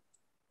 thank you.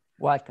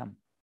 Welcome.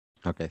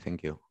 Okay,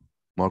 thank you.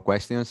 More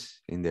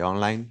questions in the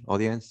online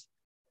audience?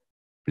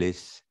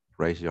 Please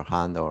raise your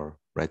hand or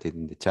write it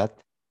in the chat.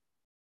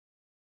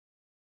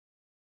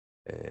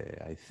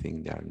 I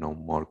think there are no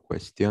more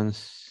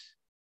questions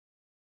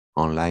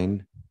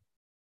online.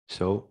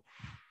 So,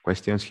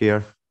 questions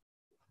here?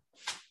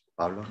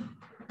 Pablo?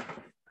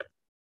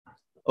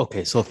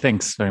 Okay, so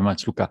thanks very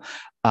much, Luca.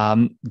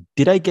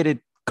 Did I get it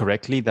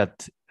correctly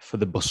that for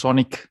the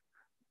bosonic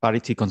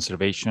parity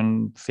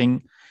conservation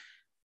thing,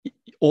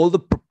 all the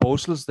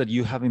proposals that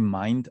you have in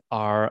mind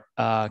are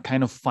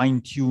kind of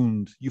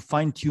fine-tuned? You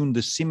fine-tune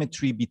the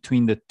symmetry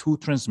between the 2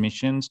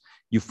 transmissions,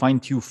 you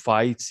fine-tune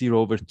phi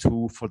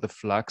 0/2 for the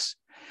flux.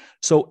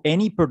 So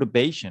any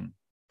perturbation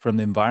from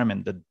the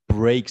environment that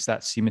breaks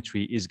that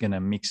symmetry is going to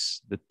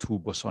mix the 2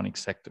 bosonic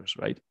sectors,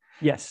 right?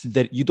 Yes.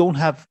 That you don't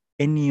have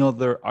any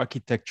other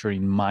architecture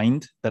in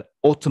mind that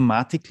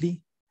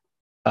automatically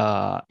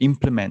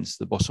implements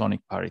the bosonic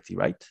parity,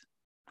 right?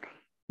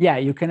 Yeah,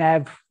 you can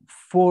have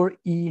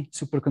 4E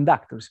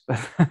superconductors.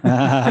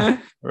 Right.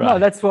 No,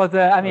 that's what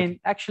I mean.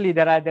 Actually,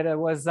 there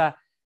was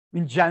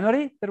in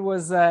January there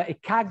was a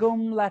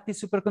Kagom lattice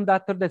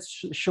superconductor that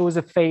shows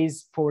a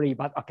phase 4E.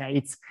 But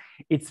okay,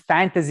 it's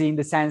fantasy in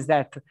the sense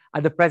that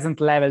at the present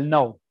level,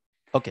 no.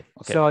 Okay.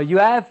 So you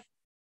have,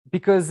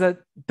 because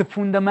the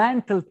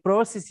fundamental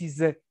process is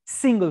a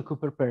single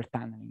Cooper pair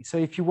tunneling. So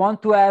if you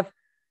want to have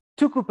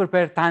 2 Cooper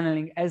pair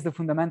tunneling as the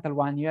fundamental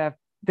one,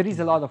 there is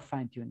a lot of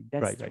fine tuning.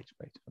 Right. Okay.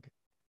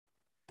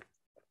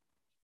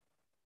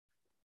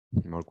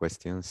 More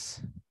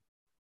questions?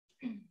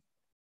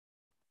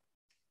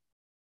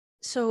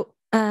 So,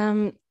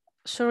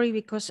 sorry,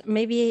 because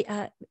maybe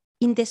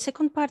in the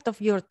second part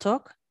of your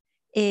talk,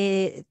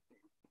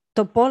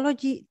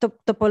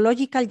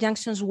 topological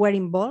junctions were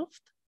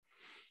involved.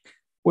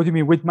 What do you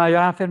mean with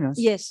Majorana fermions?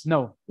 Yes.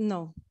 No.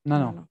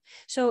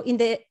 So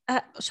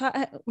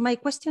my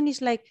question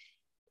is like,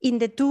 in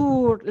the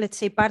 2, let's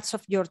say, parts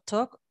of your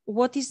talk,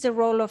 what is the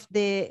role of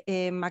the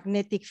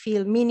magnetic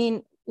field?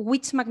 Meaning,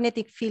 which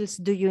magnetic fields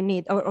do you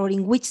need, or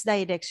in which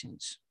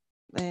directions?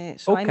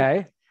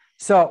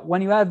 So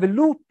when you have a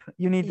loop,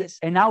 you need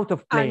an out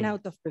of plane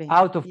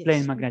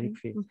magnetic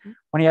field.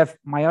 When you have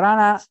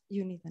Majorana,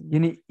 you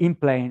need in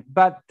plane.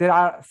 But there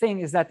are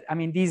things that, I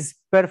mean, these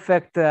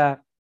perfect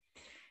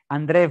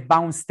Andreev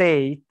bound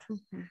state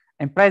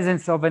and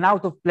presence of an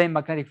out of plane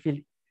magnetic field,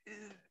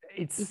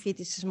 if it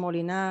is small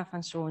enough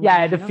and so on.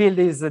 Yeah, the field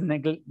is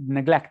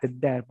neglected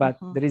there, but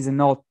there is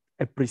not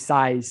a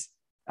precise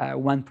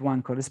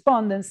one-to-one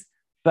correspondence.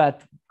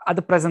 But at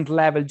the present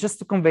level, just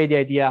to convey the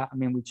idea, I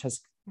mean, we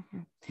just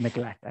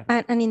neglect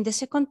that. And in the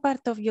second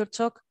part of your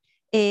talk,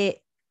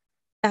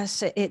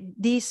 as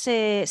this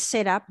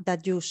setup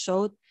that you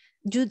showed,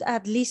 you'd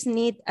at least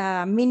need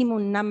a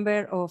minimum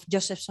number of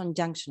Josephson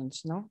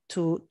junctions, no,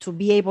 to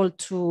be able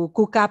to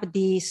cook up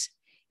these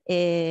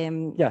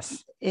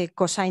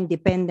cosine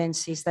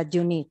dependencies that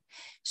you need.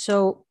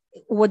 So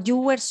what you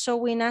were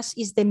showing us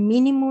is the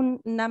minimum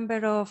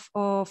number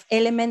of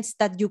elements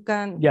that you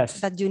can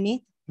that you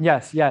need.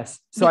 Yes.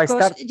 So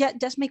because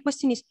just my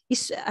question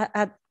is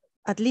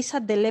at least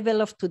at the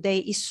level of today,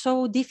 is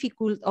so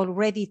difficult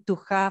already to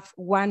have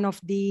one of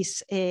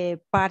these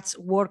parts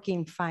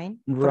working fine,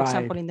 for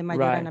example, in the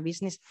Majorana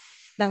business,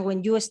 than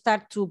when you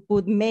start to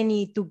put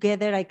many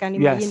together, I can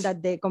imagine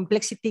that the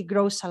complexity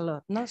grows a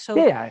lot. No? So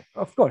yeah,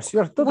 of course,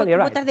 you're totally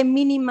right. What are the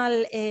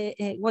minimal,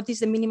 what is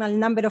the minimal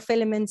number of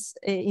elements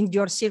in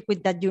your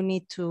circuit that you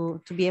need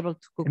to be able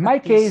to cook? In my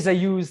case, I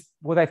used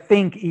what I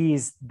think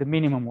is the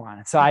minimum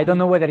one. So I don't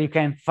know whether you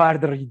can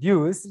further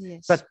reduce,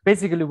 but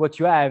basically what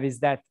you have is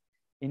that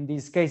in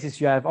these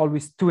cases, you have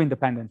always 2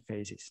 independent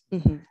phases.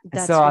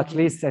 So at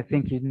least I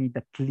think you need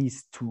at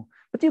least 2.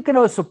 But you can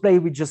also play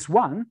with just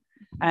 1.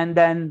 And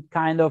then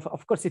kind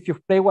of course, if you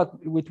play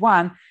with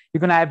 1, you're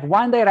going to have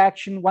one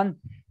direction, one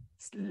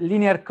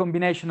linear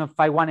combination of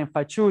phi1 and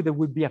phi2 that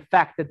would be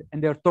affected,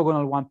 and the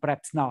orthogonal one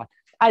perhaps not.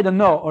 I don't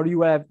know, or we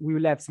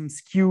will have some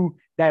skew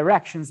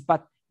directions,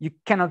 but you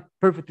cannot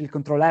perfectly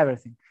control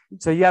everything.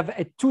 So you have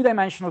a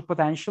 2-dimensional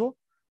potential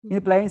in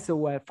the plane, so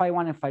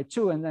phi1 and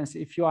phi2. And then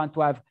if you want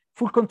to have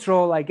full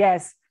control, I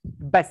guess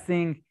the best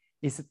thing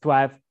is to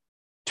have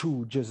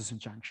 2 Josephson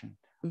junction,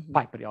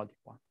 pi periodic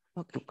one.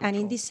 Okay. And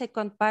in this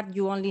second part,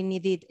 you only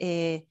needed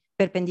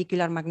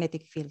perpendicular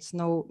magnetic fields,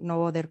 no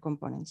other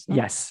components. No?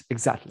 Yes,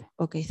 exactly.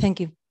 Okay, thank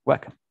you.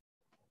 Welcome.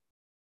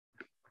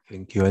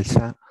 Thank you,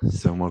 Elsa.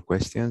 Some more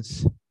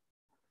questions?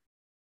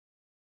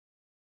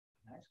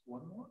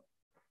 One more?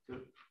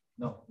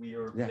 No, we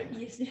are.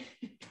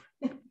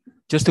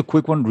 Just a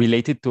quick one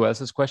related to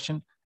Elsa's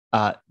question.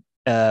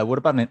 What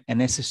about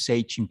an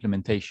SSH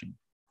implementation?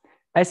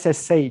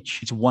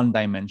 SSH. It's 1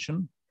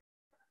 dimension.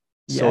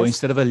 So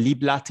instead of a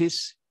Lieb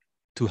lattice,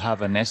 to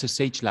have an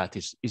SSH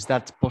lattice, is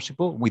that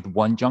possible with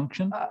 1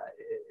 junction?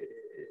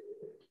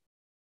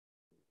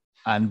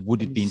 And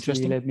would it be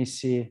interesting? Let me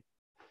see.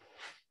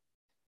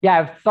 Yeah,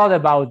 I've thought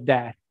about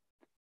that.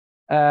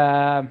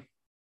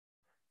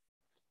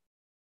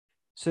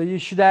 So you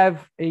should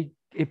have a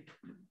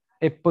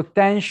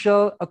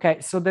potential. Okay,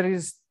 so there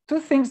is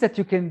 2 things that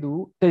you can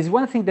do. There's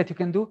one thing that you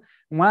can do,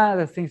 and one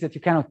other things that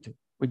you cannot do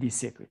with these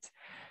circuits.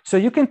 So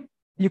you can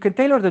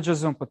tailor the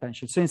Josephson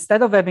potential. So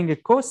instead of having a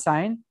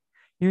cosine,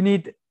 you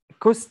need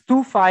cos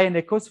 2 phi and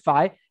a cos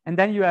phi, and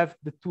then you have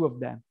the 2 of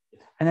them.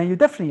 And then you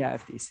definitely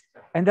have this.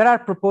 And there are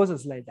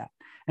proposals like that.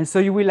 And so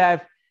you will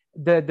have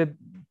the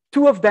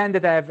 2 of them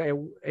that have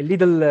a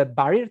little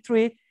barrier to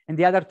it, and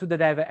the other 2 that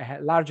have a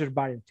larger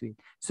barrier to it.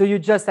 So you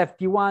just have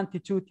T1,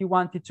 T2,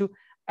 T1, T2.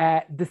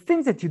 The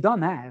things that you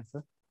don't have,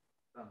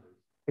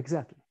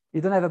 exactly. You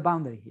don't have a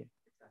boundary here.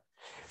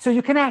 So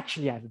you can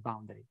actually have a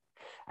boundary.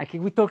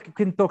 We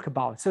can talk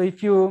about. So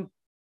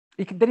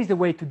there is a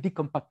way to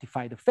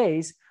decompactify the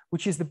phase,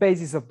 which is the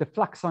basis of the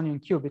Fluxonian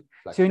qubit.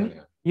 So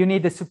you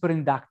need a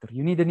superinductor.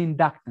 You need an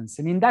inductance.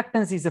 An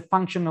inductance is a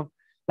function of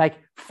like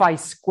phi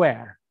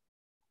square,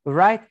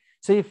 right?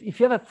 So if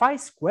you have a phi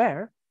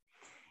square,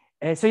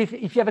 So if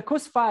you have a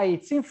cos phi,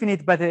 it's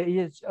infinite, but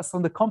it's just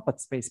on the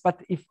compact space.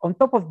 But if on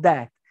top of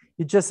that,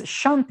 you just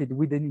shunt it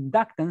with an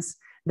inductance,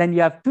 then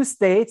you have two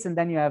states, and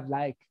then you have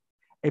like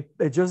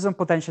a Josephson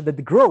potential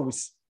that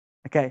grows,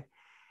 okay?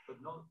 But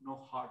no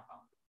hard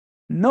boundary.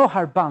 No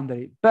hard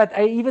boundary, but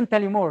I even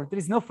tell you more, there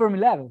is no Fermi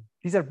level.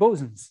 These are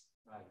bosons.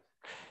 Right.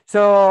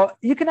 So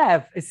you can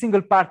have a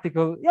single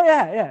particle,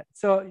 yeah.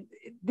 So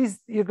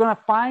you're gonna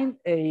find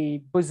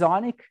a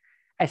bosonic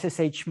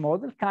SSH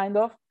model, kind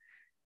of,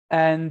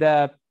 and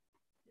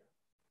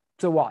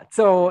so what?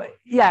 So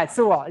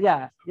what?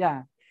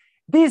 Yeah.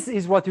 This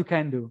is what you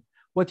can do.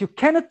 What you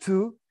cannot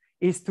do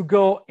is to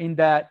go in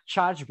the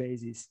charge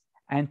basis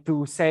and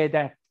to say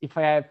that if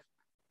I have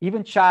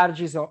even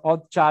charges or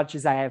odd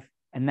charges, I have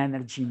an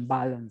energy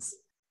imbalance.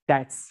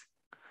 That's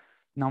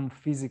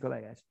non-physical,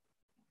 I guess.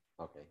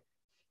 Okay.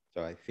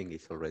 So I think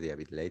it's already a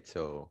bit late,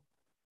 so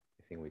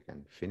I think we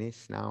can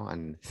finish now.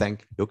 And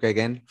thank Luca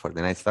again for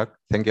the nice talk.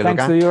 Thank you, Luca.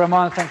 Thanks to you,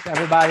 Ramon. Thanks,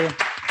 everybody.